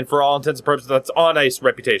intact, and for all intents and purposes, that's on-ice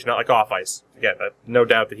reputation, not like off-ice. Again, no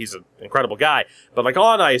doubt that he's an incredible guy, but like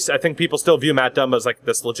on-ice, I think people still view Matt Dumba as like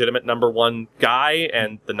this legitimate number one guy,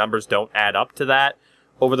 and the numbers don't add up to that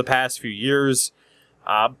over the past few years.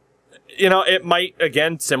 It might,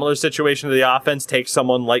 again, similar situation to the offense, take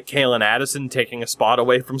someone like Kalen Addison taking a spot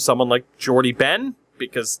away from someone like Jordy Ben,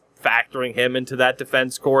 because factoring him into that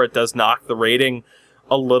defense core, it does knock the rating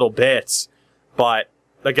a little bit. But,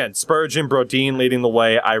 again, Spurgeon, Brodin leading the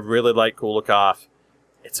way. I really like Kulikov.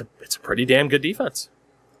 It's a pretty damn good defense.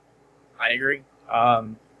 I agree.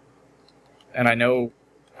 And I know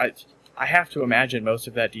I have to imagine most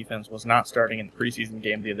of that defense was not starting in the preseason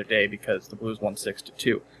game the other day because the Blues won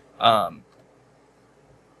 6-2.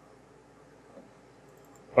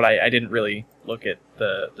 But I didn't really look at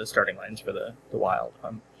the starting lines for the Wild, if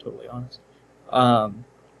I'm totally honest.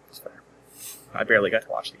 It's fair. I barely got to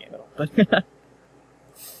watch the game at all. But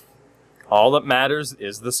all that matters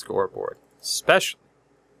is the scoreboard, especially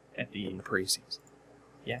in the preseason.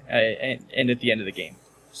 Yeah, and at the end of the game,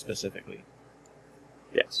 specifically.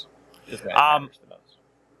 Yes. Is when it matters the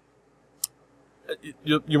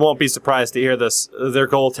most. You won't be surprised to hear this. Their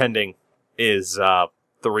goaltending is the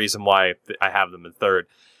reason why I have them in third.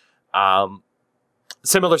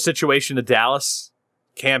 Similar situation to Dallas.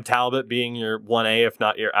 Cam Talbot being your 1A, if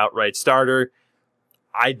not your outright starter.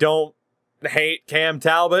 I don't hate Cam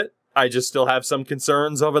Talbot. I just still have some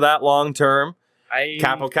concerns over that long term.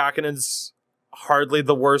 Kaapo Kähkönen's hardly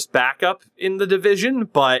the worst backup in the division,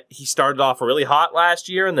 but he started off really hot last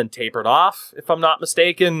year and then tapered off, if I'm not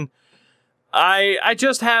mistaken. I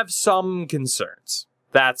just have some concerns.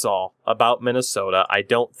 That's all about Minnesota. I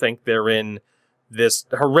don't think they're in this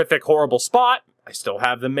horrific, horrible spot. I still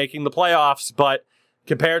have them making the playoffs, but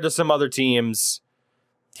compared to some other teams,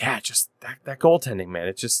 yeah, just that goaltending, man,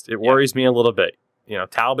 it worries me a little bit.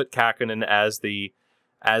 Talbot, Kähkönen as the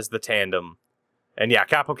tandem. And yeah,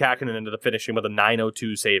 Kaapo Kähkönen ended up finishing with a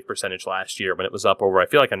 .902 save percentage last year when it was up over, I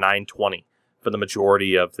feel like, a .920 for the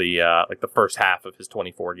majority of the the first half of his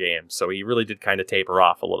 24 games. So he really did kind of taper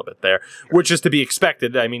off a little bit there, which is to be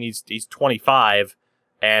expected. I mean, he's 25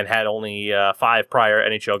 and had only 5 prior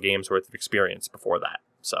NHL games worth of experience before that.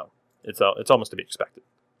 So it's almost to be expected.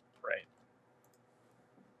 Right.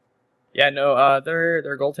 Yeah, no,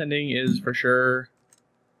 their goaltending is for sure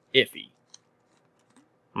iffy.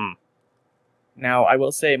 Now, I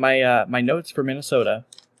will say my notes for Minnesota,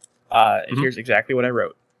 here's exactly what I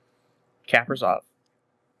wrote. Kaprizov.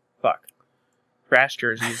 Fuck. Crash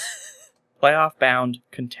jerseys. Playoff-bound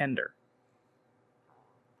contender.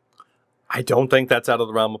 I don't think that's out of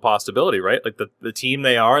the realm of possibility, right? Like the team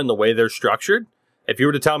they are and the way they're structured. If you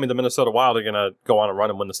were to tell me the Minnesota Wild are going to go on a run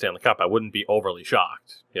and win the Stanley Cup, I wouldn't be overly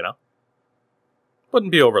shocked, you know?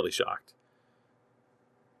 Wouldn't be overly shocked.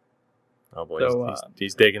 Oh, boy, so,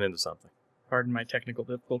 he's digging into something. Pardon my technical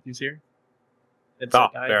difficulties here.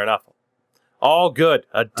 Fair enough. All good.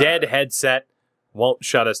 A dead headset won't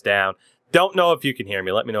shut us down. Don't know if you can hear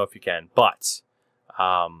me. Let me know if you can. But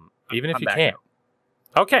even if you can't.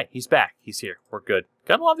 Okay, he's back. He's here. We're good.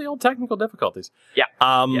 Gotta love the old technical difficulties. Yeah.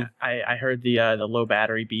 I heard the low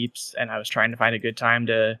battery beeps, and I was trying to find a good time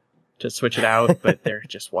to switch it out, but there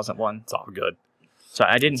just wasn't one. It's all good. So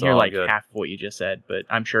I didn't hear half of what you just said, but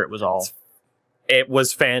I'm sure it was all. It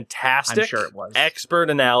was fantastic. I'm sure it was. Expert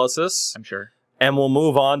analysis. I'm sure. And we'll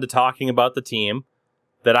move on to talking about the team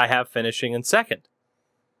that I have finishing in second.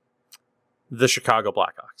 The Chicago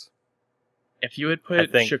Blackhawks. If you had put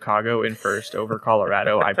Chicago in first over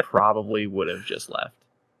Colorado, I probably would have just left.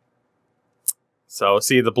 So,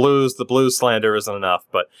 see, the Blues slander isn't enough.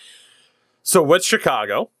 But so with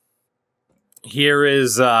Chicago,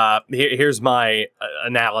 here's my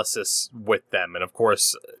analysis with them. And of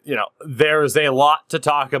course, you know, there's a lot to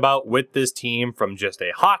talk about with this team from just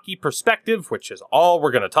a hockey perspective, which is all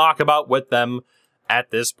we're going to talk about with them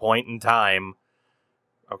at this point in time.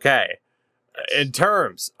 Okay. In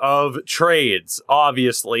terms of trades,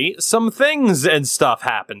 obviously, some things and stuff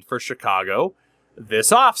happened for Chicago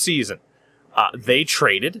this offseason. They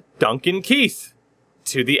traded Duncan Keith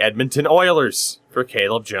to the Edmonton Oilers for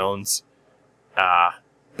Caleb Jones,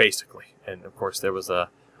 basically. And, of course, there was a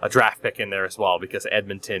draft pick in there as well because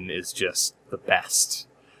Edmonton is just the best.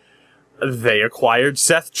 They acquired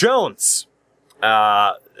Seth Jones,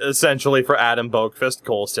 essentially for Adam Boqvist,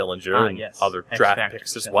 Cole Sillinger, and other draft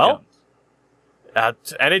picks as well. Jones.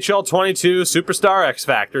 NHL 22 superstar X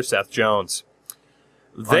Factor Seth Jones.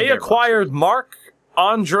 They acquired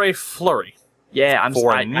Marc-Andre Fleury. Yeah,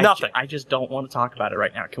 nothing. I just don't want to talk about it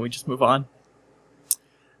right now. Can we just move on?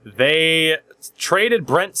 They traded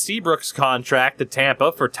Brent Seabrook's contract to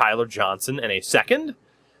Tampa for Tyler Johnson and a second,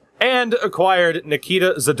 and acquired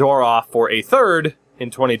Nikita Zadorov for a third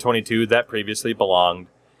in 2022 that previously belonged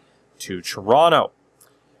to Toronto.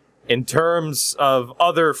 In terms of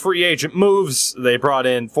other free agent moves, they brought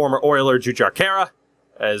in former Oiler Jujhar Khaira,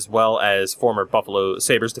 as well as former Buffalo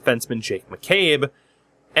Sabres defenseman Jake McCabe.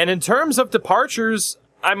 And in terms of departures,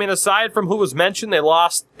 I mean, aside from who was mentioned, they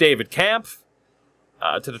lost David Kampf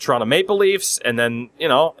to the Toronto Maple Leafs, and then, you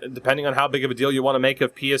know, depending on how big of a deal you want to make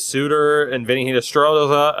of Pius Suter and Vinny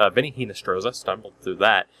Hinostroza, stumbled through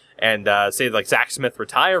that, and say like Zach Smith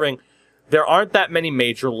retiring, there aren't that many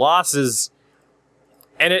major losses.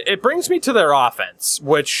 And it brings me to their offense,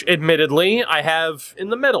 which, admittedly, I have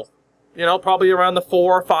in the middle. You know, probably around the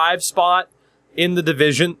 4 or 5 spot in the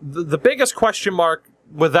division. The biggest question mark,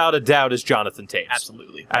 without a doubt, is Jonathan Toews.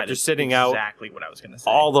 Absolutely. After sitting out exactly what I was going to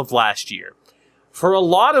say. All of last year. For a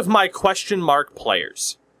lot of my question mark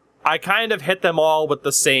players, I kind of hit them all with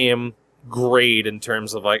the same grade in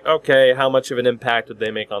terms of like, okay, how much of an impact did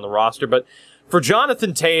they make on the roster? But for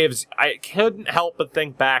Jonathan Toews, I couldn't help but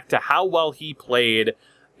think back to how well he played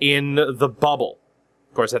in the bubble.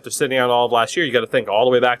 Of course, after sitting out all of last year, you got to think all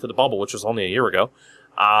the way back to the bubble, which was only a year ago.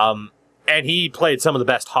 And he played some of the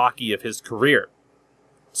best hockey of his career.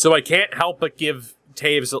 So I can't help but give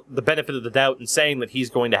Toews the benefit of the doubt in saying that he's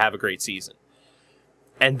going to have a great season.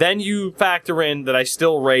 And then you factor in that I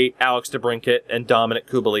still rate Alex DeBrincat and Dominic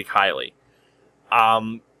Kubalik highly.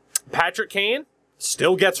 Patrick Kane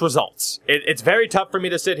still gets results. It's very tough for me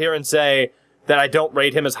to sit here and say that I don't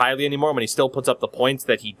rate him as highly anymore when he still puts up the points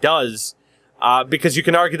that he does, because you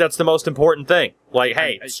can argue that's the most important thing. Like,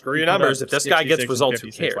 hey, screw your numbers. If this guy gets results,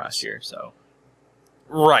 who cares? Last year, so.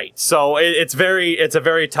 Right. So it's a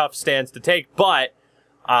very tough stance to take, but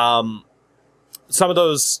some of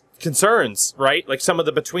those concerns, right? Like some of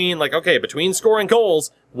the between scoring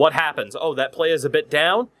goals, what happens? Oh, that play is a bit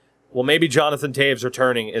down. Well, maybe Jonathan Toews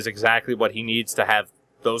returning is exactly what he needs to have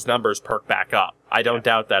those numbers perk back up. I don't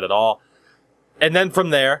doubt that at all. And then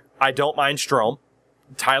from there, I don't mind Strome.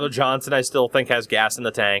 Tyler Johnson, I still think, has gas in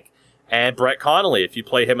the tank. And Brett Connolly, if you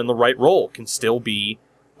play him in the right role, can still be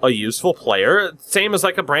a useful player. Same as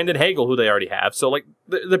like a Brandon Hagel, who they already have. So like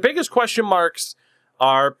the biggest question marks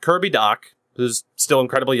are Kirby Dach, who's still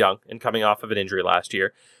incredibly young and coming off of an injury last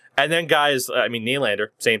year. And then guys, Nylander,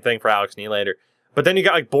 same thing for Alex Nylander. But then you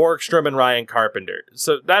got like Borgstrom and Ryan Carpenter.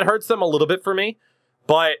 So that hurts them a little bit for me.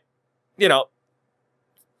 But, you know,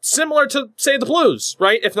 similar to, say, the Blues,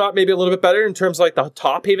 right? If not, maybe a little bit better in terms of like the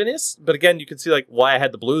top even is. But again, you can see like why I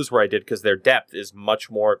had the Blues where I did, because their depth is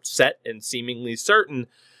much more set and seemingly certain.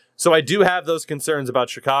 So I do have those concerns about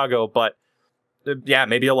Chicago, but yeah,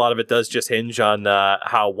 maybe a lot of it does just hinge on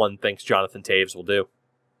how one thinks Jonathan Toews will do.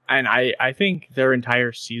 And I think their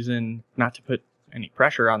entire season, not to put any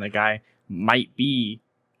pressure on the guy, might be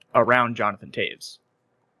around Jonathan Toews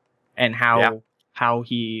and how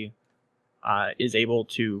he is able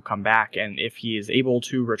to come back, and if he is able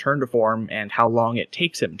to return to form, and how long it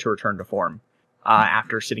takes him to return to form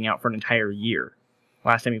after sitting out for an entire year.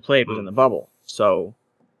 Last time he played was in the bubble, so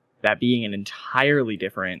that being an entirely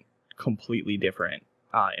different, completely different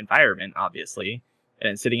environment, obviously, and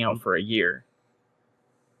then sitting out for a year,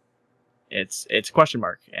 it's a question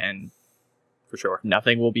mark, and for sure,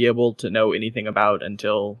 nothing we'll be able to know anything about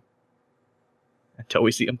until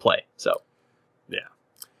we see him play. So, yeah.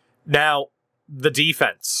 Now, the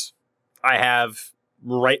defense, I have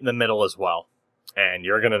right in the middle as well, and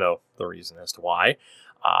you're going to know the reason as to why.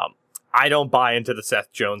 I don't buy into the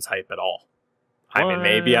Seth Jones hype at all. I mean,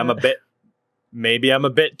 maybe I'm a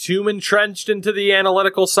bit too entrenched into the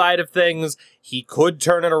analytical side of things. He could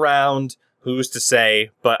turn it around. Who's to say?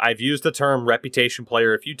 But I've used the term reputation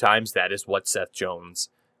player a few times. That is what Seth Jones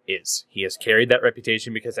is. He has carried that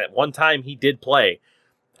reputation because at one time he did play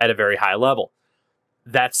at a very high level.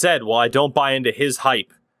 That said, while I don't buy into his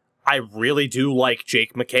hype, I really do like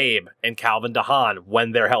Jake McCabe and Calvin DeHaan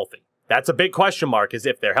when they're healthy. That's a big question mark, is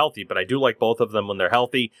if they're healthy, but I do like both of them when they're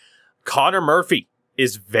healthy. Connor Murphy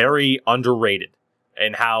is very underrated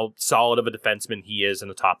in how solid of a defenseman he is in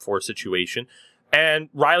a top four situation. And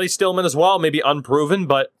Riley Stillman as well, maybe unproven,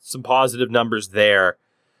 but some positive numbers there.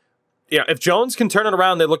 You know, if Jones can turn it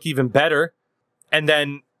around, they look even better. And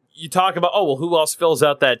then you talk about, oh, well, who else fills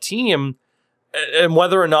out that team? And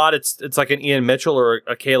whether or not it's like an Ian Mitchell or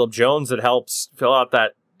a Caleb Jones that helps fill out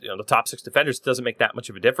that, the top six defenders, it doesn't make that much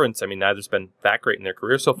of a difference. I mean, neither's been that great in their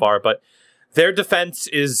career so far, but their defense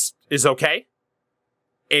is okay.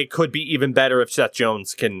 It could be even better if Seth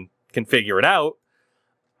Jones can figure it out.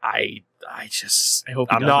 I hope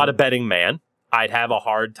I'm not a betting man. I'd have a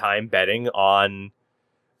hard time betting on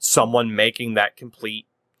someone making that complete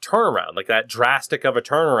turnaround, like that drastic of a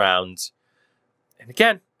turnaround. And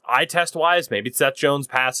again, eye test wise, maybe Seth Jones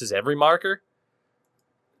passes every marker.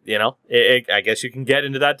 I guess you can get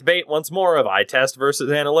into that debate once more of eye test versus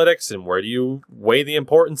analytics and where do you weigh the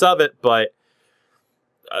importance of it. But,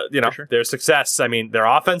 sure, their success, I mean, their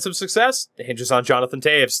offensive success hinges on Jonathan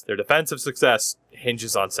Toews. Their defensive success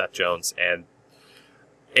hinges on Seth Jones. And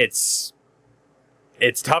it's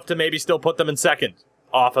tough to maybe still put them in second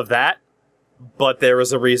off of that. But there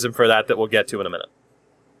is a reason for that we'll get to in a minute.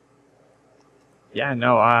 Yeah,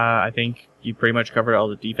 no, I think you pretty much covered all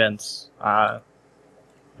the defense.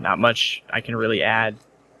 Not much I can really add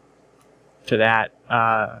to that.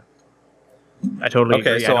 I totally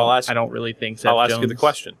agree. So I don't really think Seth Jones... I'll ask you the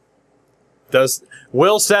question.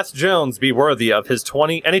 Will Seth Jones be worthy of his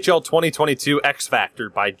NHL 2022 X Factor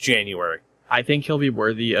by January? I think he'll be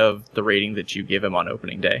worthy of the rating that you give him on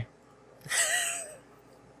opening day.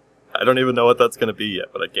 I don't even know what that's going to be yet,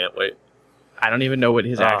 but I can't wait. I don't even know what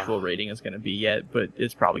his actual rating is going to be yet, but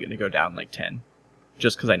it's probably going to go down like 10.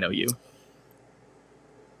 Just because I know you.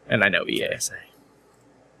 And I know EA.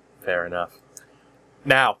 Fair enough.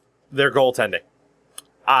 Now, their goaltending.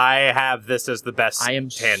 I have this as the best I am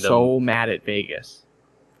tandem so mad at Vegas.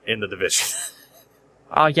 In the division.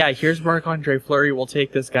 Yeah, here's Marc-Andre Fleury. We'll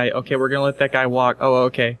take this guy. Okay, we're going to let that guy walk. Oh,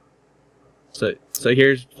 okay. So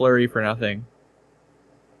here's Fleury for nothing.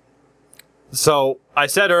 So, I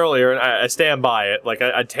said earlier, and I stand by it, like,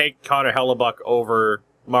 I'd take Connor Hellebuck over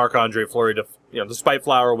Marc-Andre Fleury, despite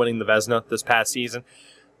Flower winning the Vezina this past season.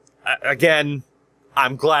 Again,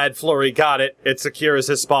 I'm glad Fleury got it. It secures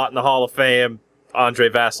his spot in the Hall of Fame. Andrei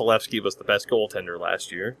Vasilevsky was the best goaltender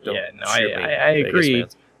last year. I agree.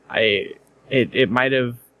 It might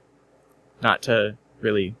have, not to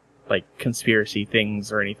really like conspiracy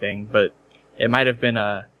things or anything, but it might have been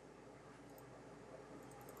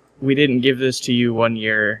we didn't give this to you one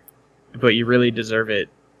year, but you really deserve it.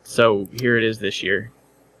 So here it is this year.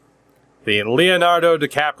 The Leonardo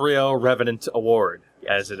DiCaprio Revenant Award,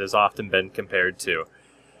 as it has often been compared to.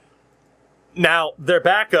 Now, their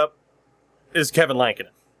backup is Kevin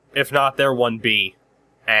Lankinen, if not their 1B.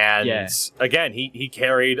 And again, he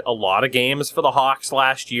carried a lot of games for the Hawks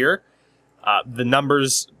last year. The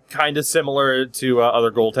numbers kind of similar to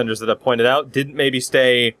other goaltenders that I've pointed out. Didn't maybe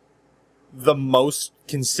stay the most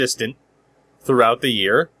consistent throughout the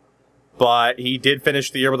year, but he did finish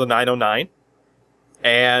the year with a .909.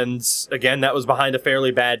 And again, that was behind a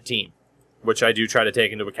fairly bad team, which I do try to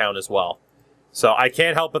take into account as well. So I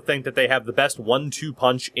can't help but think that they have the best 1-2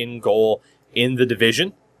 punch in goal in the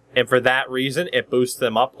division. And for that reason, it boosts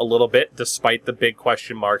them up a little bit, despite the big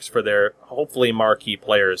question marks for their hopefully marquee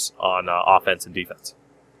players on offense and defense.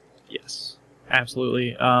 Yes,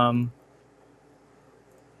 absolutely. I'm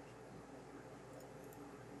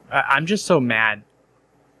just so mad,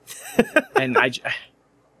 and I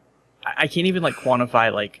can't even like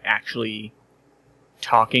quantify like actually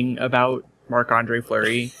talking about Marc-Andre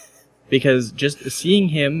Fleury, because just seeing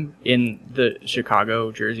him in the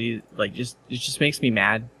Chicago jersey like it just makes me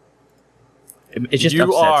mad. It just you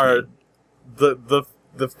upsets are me.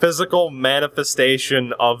 the physical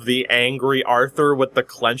manifestation of the angry Arthur with the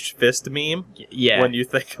clenched fist meme. Yeah. When you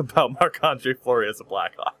think about Marc-Andre Fleury as a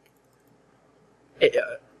Blackhawk.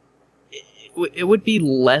 It would be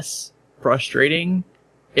less frustrating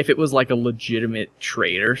if it was like a legitimate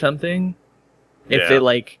trade or something. If they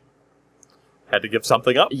like had to give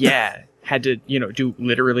something up. Yeah, had to, do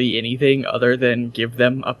literally anything other than give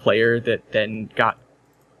them a player that then got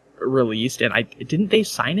released. And didn't they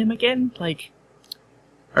sign him again? Like,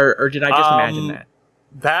 or did I just imagine that?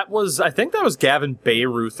 I think that was Gavin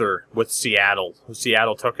Bayreuther with Seattle.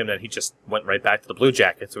 Seattle took him and he just went right back to the Blue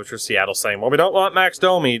Jackets, which was Seattle saying, well, we don't want Max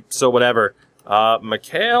Domi, so whatever.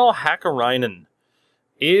 Mikael Hakkarainen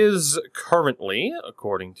is currently,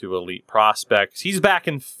 according to Elite Prospects, he's back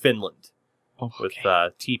in Finland with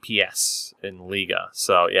TPS in Liga.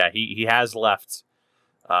 So, yeah, he has left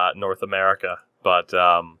North America. But,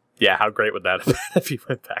 yeah, how great would that have been if he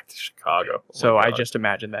went back to Chicago? So I just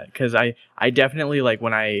imagine that, because I definitely, like,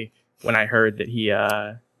 when I heard that he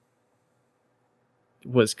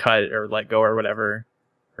was cut or let go or whatever,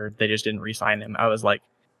 or they just didn't re-sign him, I was like,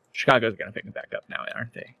 Chicago's going to pick him back up now,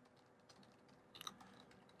 aren't they?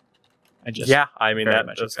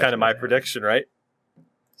 That's kind of my prediction, right?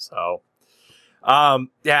 So,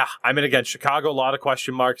 again, Chicago, a lot of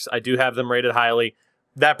question marks. I do have them rated highly.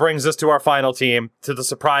 That brings us to our final team, to the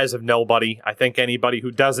surprise of nobody. I think anybody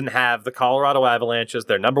who doesn't have the Colorado Avalanche as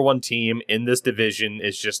their number one team in this division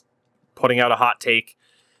is just putting out a hot take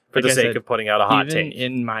for the sake of putting out a hot take.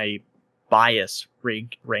 Even in my bias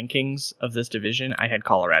rankings of this division, I had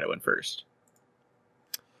Colorado in first.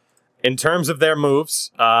 In terms of their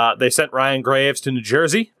moves, they sent Ryan Graves to New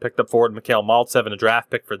Jersey, picked up forward Mikhail Maltsev and a draft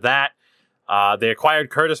pick for that. They acquired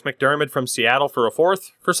Curtis McDermott from Seattle for a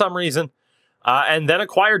fourth for some reason. And then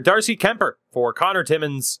acquired Darcy Kemper for Connor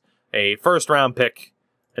Timmins, a first-round pick,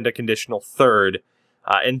 and a conditional third.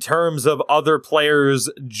 In terms of other players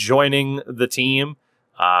joining the team,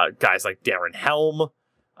 guys like Darren Helm,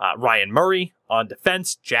 Ryan Murray on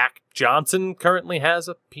defense. Jack Johnson currently has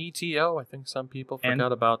a PTO. I think some people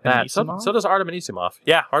forgot about that. So does Artem Anisimov.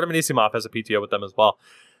 Yeah, Artem Anisimov has a PTO with them as well.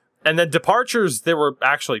 And then departures, there were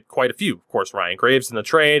actually quite a few. Of course, Ryan Graves in the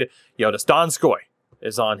trade. Jonas Donskoy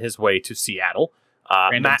is on his way to Seattle.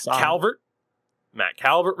 Matt Calvert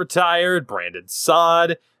retired. Brandon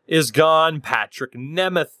Saad is gone. Patrick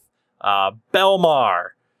Nemeth, Belmar.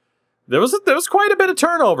 There was quite a bit of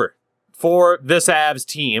turnover for this Avs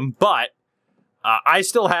team, but I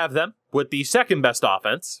still have them with the second best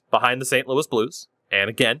offense behind the St. Louis Blues. And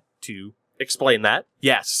again, to explain that,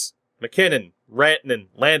 yes, McKinnon, Rantanen,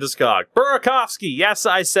 Landeskog, Burakovsky. Yes,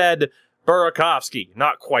 I said Burakovsky.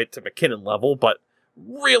 Not quite to McKinnon level, but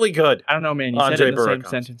really good. I don't know, man. You said it in the same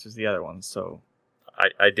sentence as the other ones, so.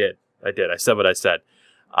 I did. I said what I said.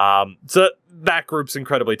 So that group's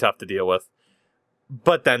incredibly tough to deal with.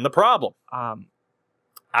 But then the problem.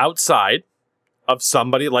 Outside of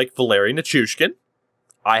somebody like Valeri Nichushkin,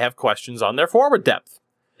 I have questions on their forward depth.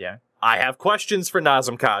 Yeah. I have questions for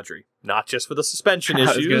Nazem Kadri. Not just for the suspension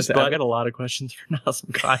issues, but I've got a lot of questions for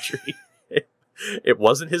Nazem Kadri. It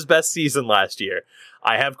wasn't his best season last year.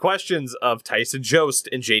 I have questions of Tyson Jost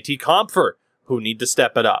and JT Compher, who need to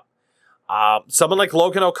step it up. Someone like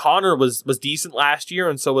Logan O'Connor was decent last year,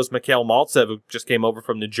 and so was Mikhail Maltsev, who just came over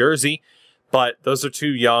from New Jersey. But those are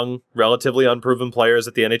two young, relatively unproven players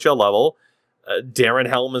at the NHL level. Darren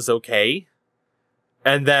Helm is okay.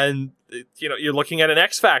 And then, you're looking at an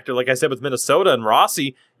X factor, like I said, with Minnesota and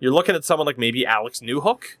Rossi. You're looking at someone like maybe Alex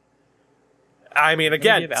Newhook. I mean,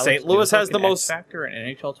 again, St. Louis has the most... X factor in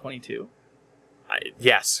NHL 22?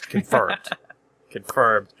 Yes, confirmed.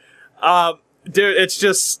 Confirmed. Dude, it's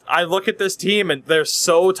just, I look at this team and they're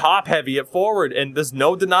so top-heavy at forward, and there's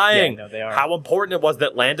no denying how important it was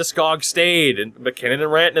that Landeskog stayed, and McKinnon and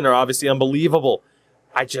Rantanen are obviously unbelievable.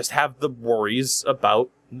 I just have the worries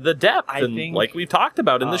about the depth, like we've talked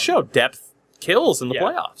about in the show, depth kills in the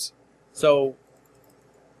playoffs. So,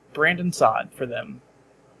 Brandon Saad for them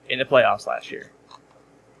in the playoffs last year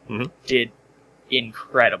did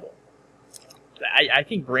incredible. I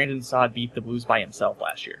think Brandon Saad beat the Blues by himself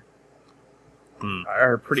last year.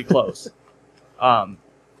 Or pretty close.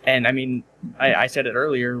 And I mean, I said it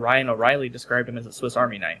earlier, Ryan O'Reilly described him as a Swiss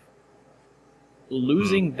Army knife.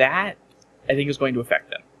 Losing that, I think, is going to affect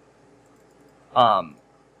them.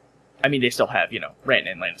 I mean, they still have,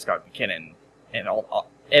 Rantanen, Landeskog, McKinnon, and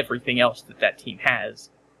everything else that team has,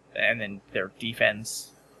 and then their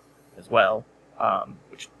defense as well,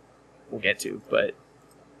 which we'll get to. But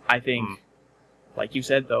I think, like you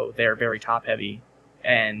said, though, they're very top-heavy,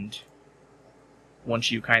 and once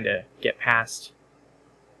you kind of get past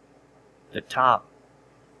the top,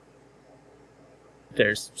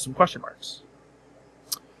 there's some question marks.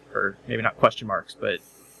 Or maybe not question marks, but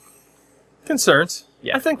concerns.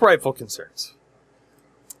 Yeah. I think rightful concerns.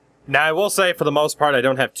 Now, I will say, for the most part, I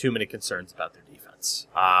don't have too many concerns about their defense.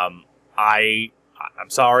 I'm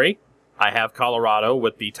sorry. I have Colorado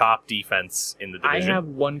with the top defense in the division. I have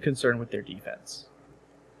one concern with their defense.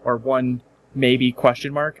 Or one maybe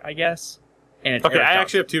question mark, I guess. And it's okay, Erik I Johnson.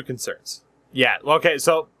 actually have two concerns. Yeah, okay,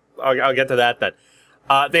 so I'll get to that then.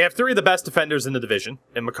 They have three of the best defenders in the division,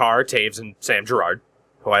 in Makar, Taves, and Sam Girard,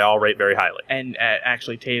 who I all rate very highly. And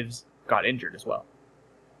actually, Taves got injured as well.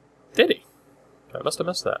 Did he? I must have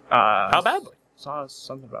missed that. How badly? Saw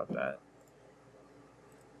something about that.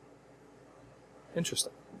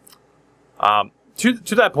 Interesting.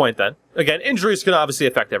 To that point, then, again, injuries can obviously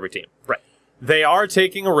affect every team. Right. They are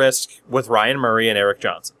taking a risk with Ryan Murray and Erik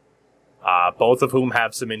Johnson, both of whom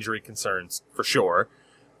have some injury concerns, for sure.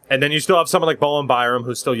 And then you still have someone like Bowen Byram,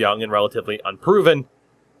 who's still young and relatively unproven.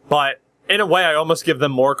 But in a way, I almost give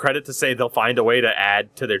them more credit to say they'll find a way to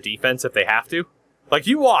add to their defense if they have to. Like,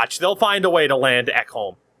 you watch, they'll find a way to land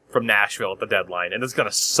Ekholm from Nashville at the deadline, and it's going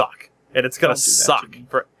to suck. And it's going to suck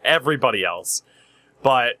for everybody else.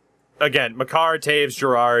 But, again, Makar, Taves,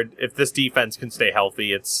 Girard, if this defense can stay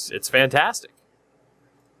healthy, it's fantastic.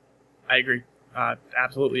 I agree.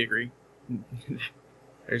 Absolutely agree.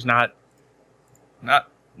 There's not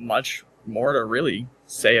much more to really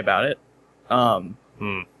say about it.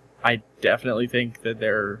 I definitely think that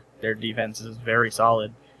their defense is very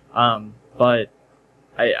solid. But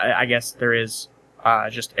I guess there is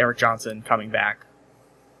just Erik Johnson coming back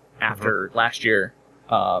after last year.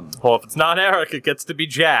 Well, if it's not Erik, it gets to be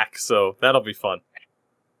Jack, so that'll be fun.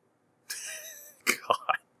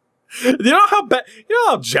 God. You know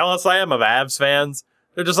how jealous I am of Avs fans?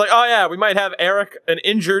 They're just like, oh yeah, we might have Erik, an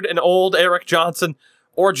injured and old Erik Johnson,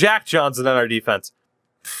 or Jack Johnson on our defense.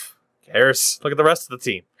 Cares? Look at the rest of the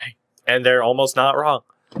team. And they're almost not wrong.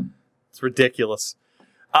 It's ridiculous.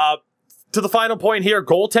 To the final point here,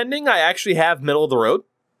 goaltending, I actually have middle of the road.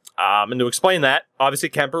 And to explain that, obviously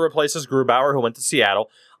Kemper replaces Grubauer, who went to Seattle.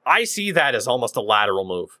 I see that as almost a lateral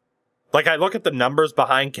move. Like, I look at the numbers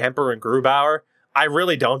behind Kemper and Grubauer, I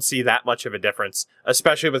really don't see that much of a difference,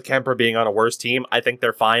 especially with Kemper being on a worse team. I think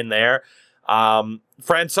they're fine there.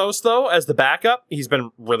 Francouz, though, as the backup, he's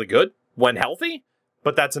been really good when healthy,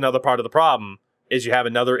 but that's another part of the problem, is you have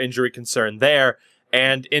another injury concern there.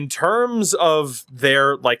 And in terms of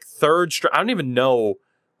their, third string, I don't even know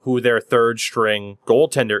who their third string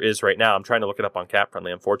goaltender is right now. I'm trying to look it up on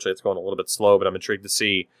CapFriendly. Unfortunately, it's going a little bit slow, but I'm intrigued to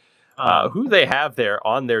see who they have there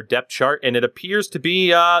on their depth chart. And it appears to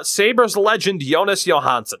be Sabres legend Jonas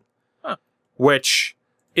Johansson, which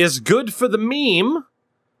is good for the meme,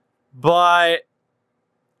 but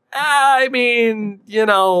I mean,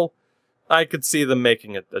 I could see them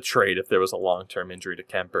making a trade if there was a long-term injury to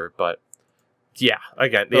Kemper, but yeah,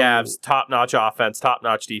 again, the Avs, top-notch offense,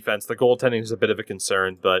 top-notch defense. The goaltending is a bit of a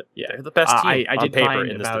concern, but they're the best team I on did paper find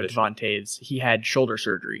in this about division. Devon Taves. He had shoulder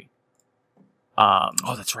surgery.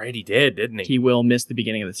 Oh, that's right, he did, didn't he? He will miss the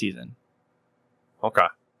beginning of the season. Okay.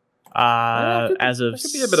 As of that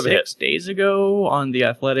could be a bit of a hit. 6 days ago on The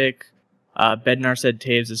Athletic, Bednar said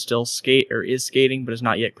Taves is still skating, but is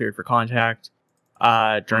not yet cleared for contact.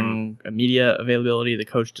 During a media availability, the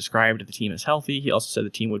coach described the team as healthy. He also said the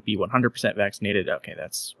team would be 100% vaccinated. Okay,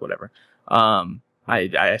 that's whatever.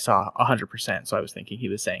 I saw 100%, so I was thinking he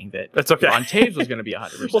was saying that That's okay. Devon Taves was going to be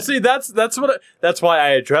 100%. Well, see, that's why I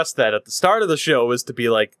addressed that at the start of the show, is to be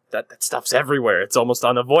like, that stuff's everywhere. It's almost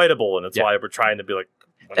unavoidable, and it's why we're trying to be like,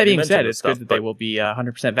 that being said, it's good that they will be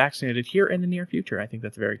 100% vaccinated here in the near future. I think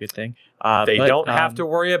that's a very good thing. They don't have to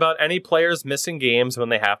worry about any players missing games when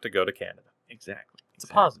they have to go to Canada. Exactly. It's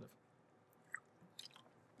a positive.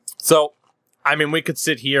 So, I mean, we could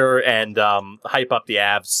sit here and hype up the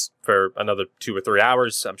Avs for another 2 or 3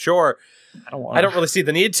 hours, I'm sure. I don't really see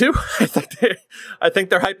the need to. I think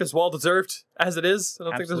their hype is well deserved as it is. I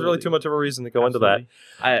don't think there's really too much of a reason to go into that.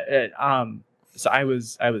 So I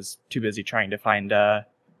was too busy trying to find that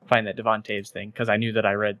Devon Taves thing, because I knew that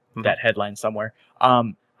I read that headline somewhere.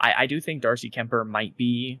 I do think Darcy Kemper might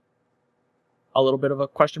be a little bit of a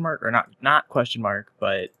question mark, or not question mark,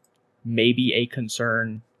 but maybe a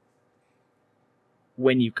concern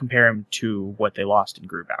when you compare him to what they lost in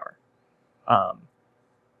Grubauer.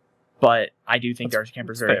 But I do think Darcy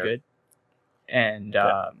Kemper's very fair. good, and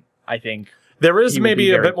I think there is he will maybe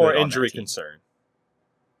be a very bit more good on that injury team. concern.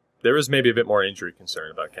 There is maybe a bit more injury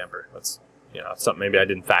concern about Kemper. That's something maybe I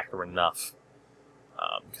didn't factor enough.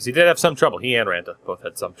 Because he did have some trouble. He and Ranta both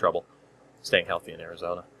had some trouble staying healthy in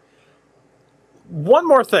Arizona. One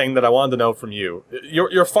more thing that I wanted to know from you,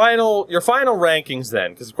 your final rankings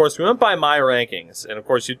then, because of course we went by my rankings, and of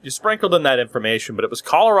course you sprinkled in that information, but it was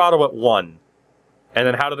Colorado at 1, and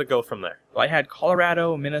then how did it go from there? Well, I had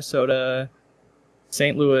Colorado, Minnesota,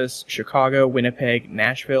 St. Louis, Chicago, Winnipeg,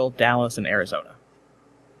 Nashville, Dallas, and Arizona.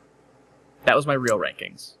 That was my real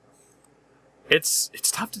rankings. It's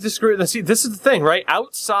tough to disagree. See, this is the thing, right?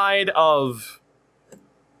 Outside of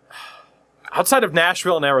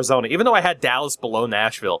Nashville and Arizona, even though I had Dallas below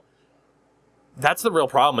Nashville, that's the real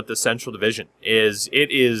problem with the Central Division. It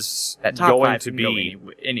is That top going five to can be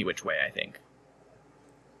go any which way, I think.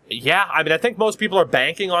 Yeah, I mean, I think most people are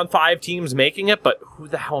banking on 5 teams making it, but who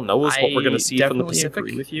the hell knows what we're going to see from the Pacific? I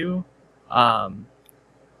definitely agree with you.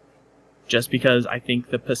 Just because I think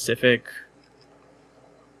the Pacific,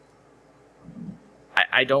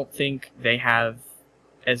 I don't think they have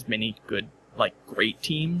as many good, great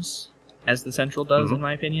teams as the Central does, in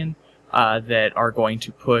my opinion, that are going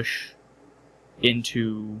to push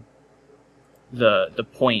into the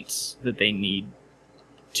points that they need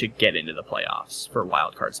to get into the playoffs for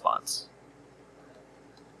wildcard spots.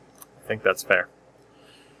 I think that's fair.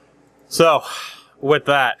 So, with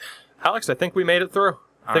that, Alex, I think we made it through.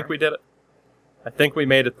 I think we did it. I think we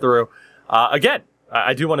made it through. Again,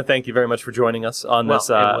 I do want to thank you very much for joining us on this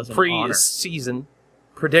pre-season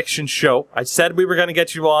prediction show. I said we were going to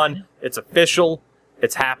get you on. It's official.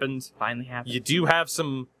 It's happened. Finally happened. You do have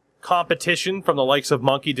some competition from the likes of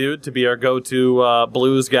Monkey Dude to be our go-to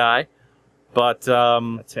Blues guy. But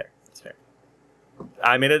that's fair. That's fair.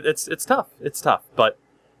 I mean, it's tough. It's tough. But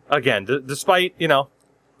again, despite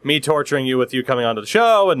me torturing you with you coming onto the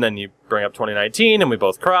show, and then you bring up 2019, and we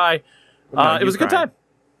both cry, it was a good time.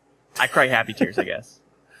 I cry happy tears, I guess.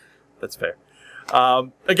 That's fair.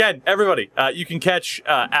 Again, everybody, you can catch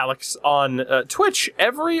Alex on Twitch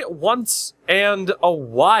every once and a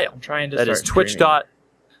while. I'm trying to. That is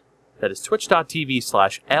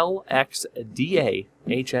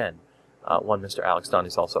twitch.tv/LXDAHN. One Mr. Alex Don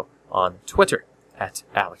is also on Twitter at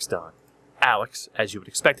Alex Don. Alex, as you would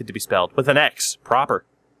expect it to be spelled, with an X. Proper.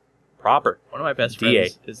 One of my best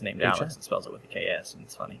friends is named H-N. Alex and spells it with a KS, and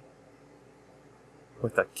it's funny.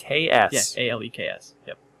 With a KS. Yeah, ALEKS.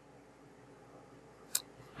 Yep.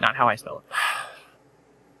 Not how I spell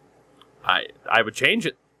it. I would change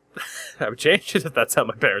it. I would change it if that's how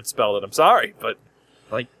my parents spelled it. I'm sorry, but...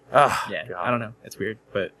 Yeah, God. I don't know. It's weird,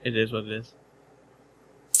 but it is what it is.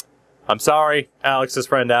 I'm sorry, Alex's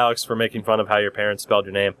friend Alex, for making fun of how your parents spelled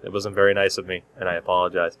your name. It wasn't very nice of me, and I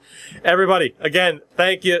apologize. Everybody, again,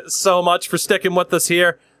 thank you so much for sticking with us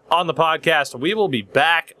here on the podcast. We will be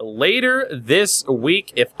back later this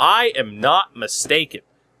week, if I am not mistaken.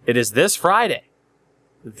 It is this Friday,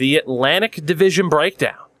 the Atlantic Division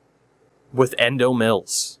Breakdown with Endo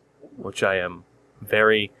Mills, which I am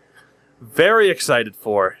very, very excited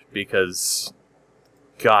for because,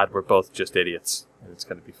 God, we're both just idiots, and it's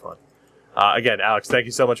going to be fun. Again, Alex, thank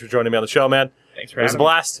you so much for joining me on the show, man. Thanks for It was a having me.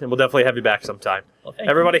 blast, and we'll definitely have you back sometime. Well, thank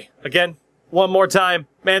Everybody, again, one more time,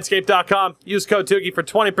 manscaped.com. Use code Toogie for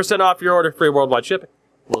 20% off your order, free worldwide shipping.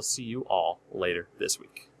 We'll see you all later this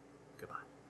week.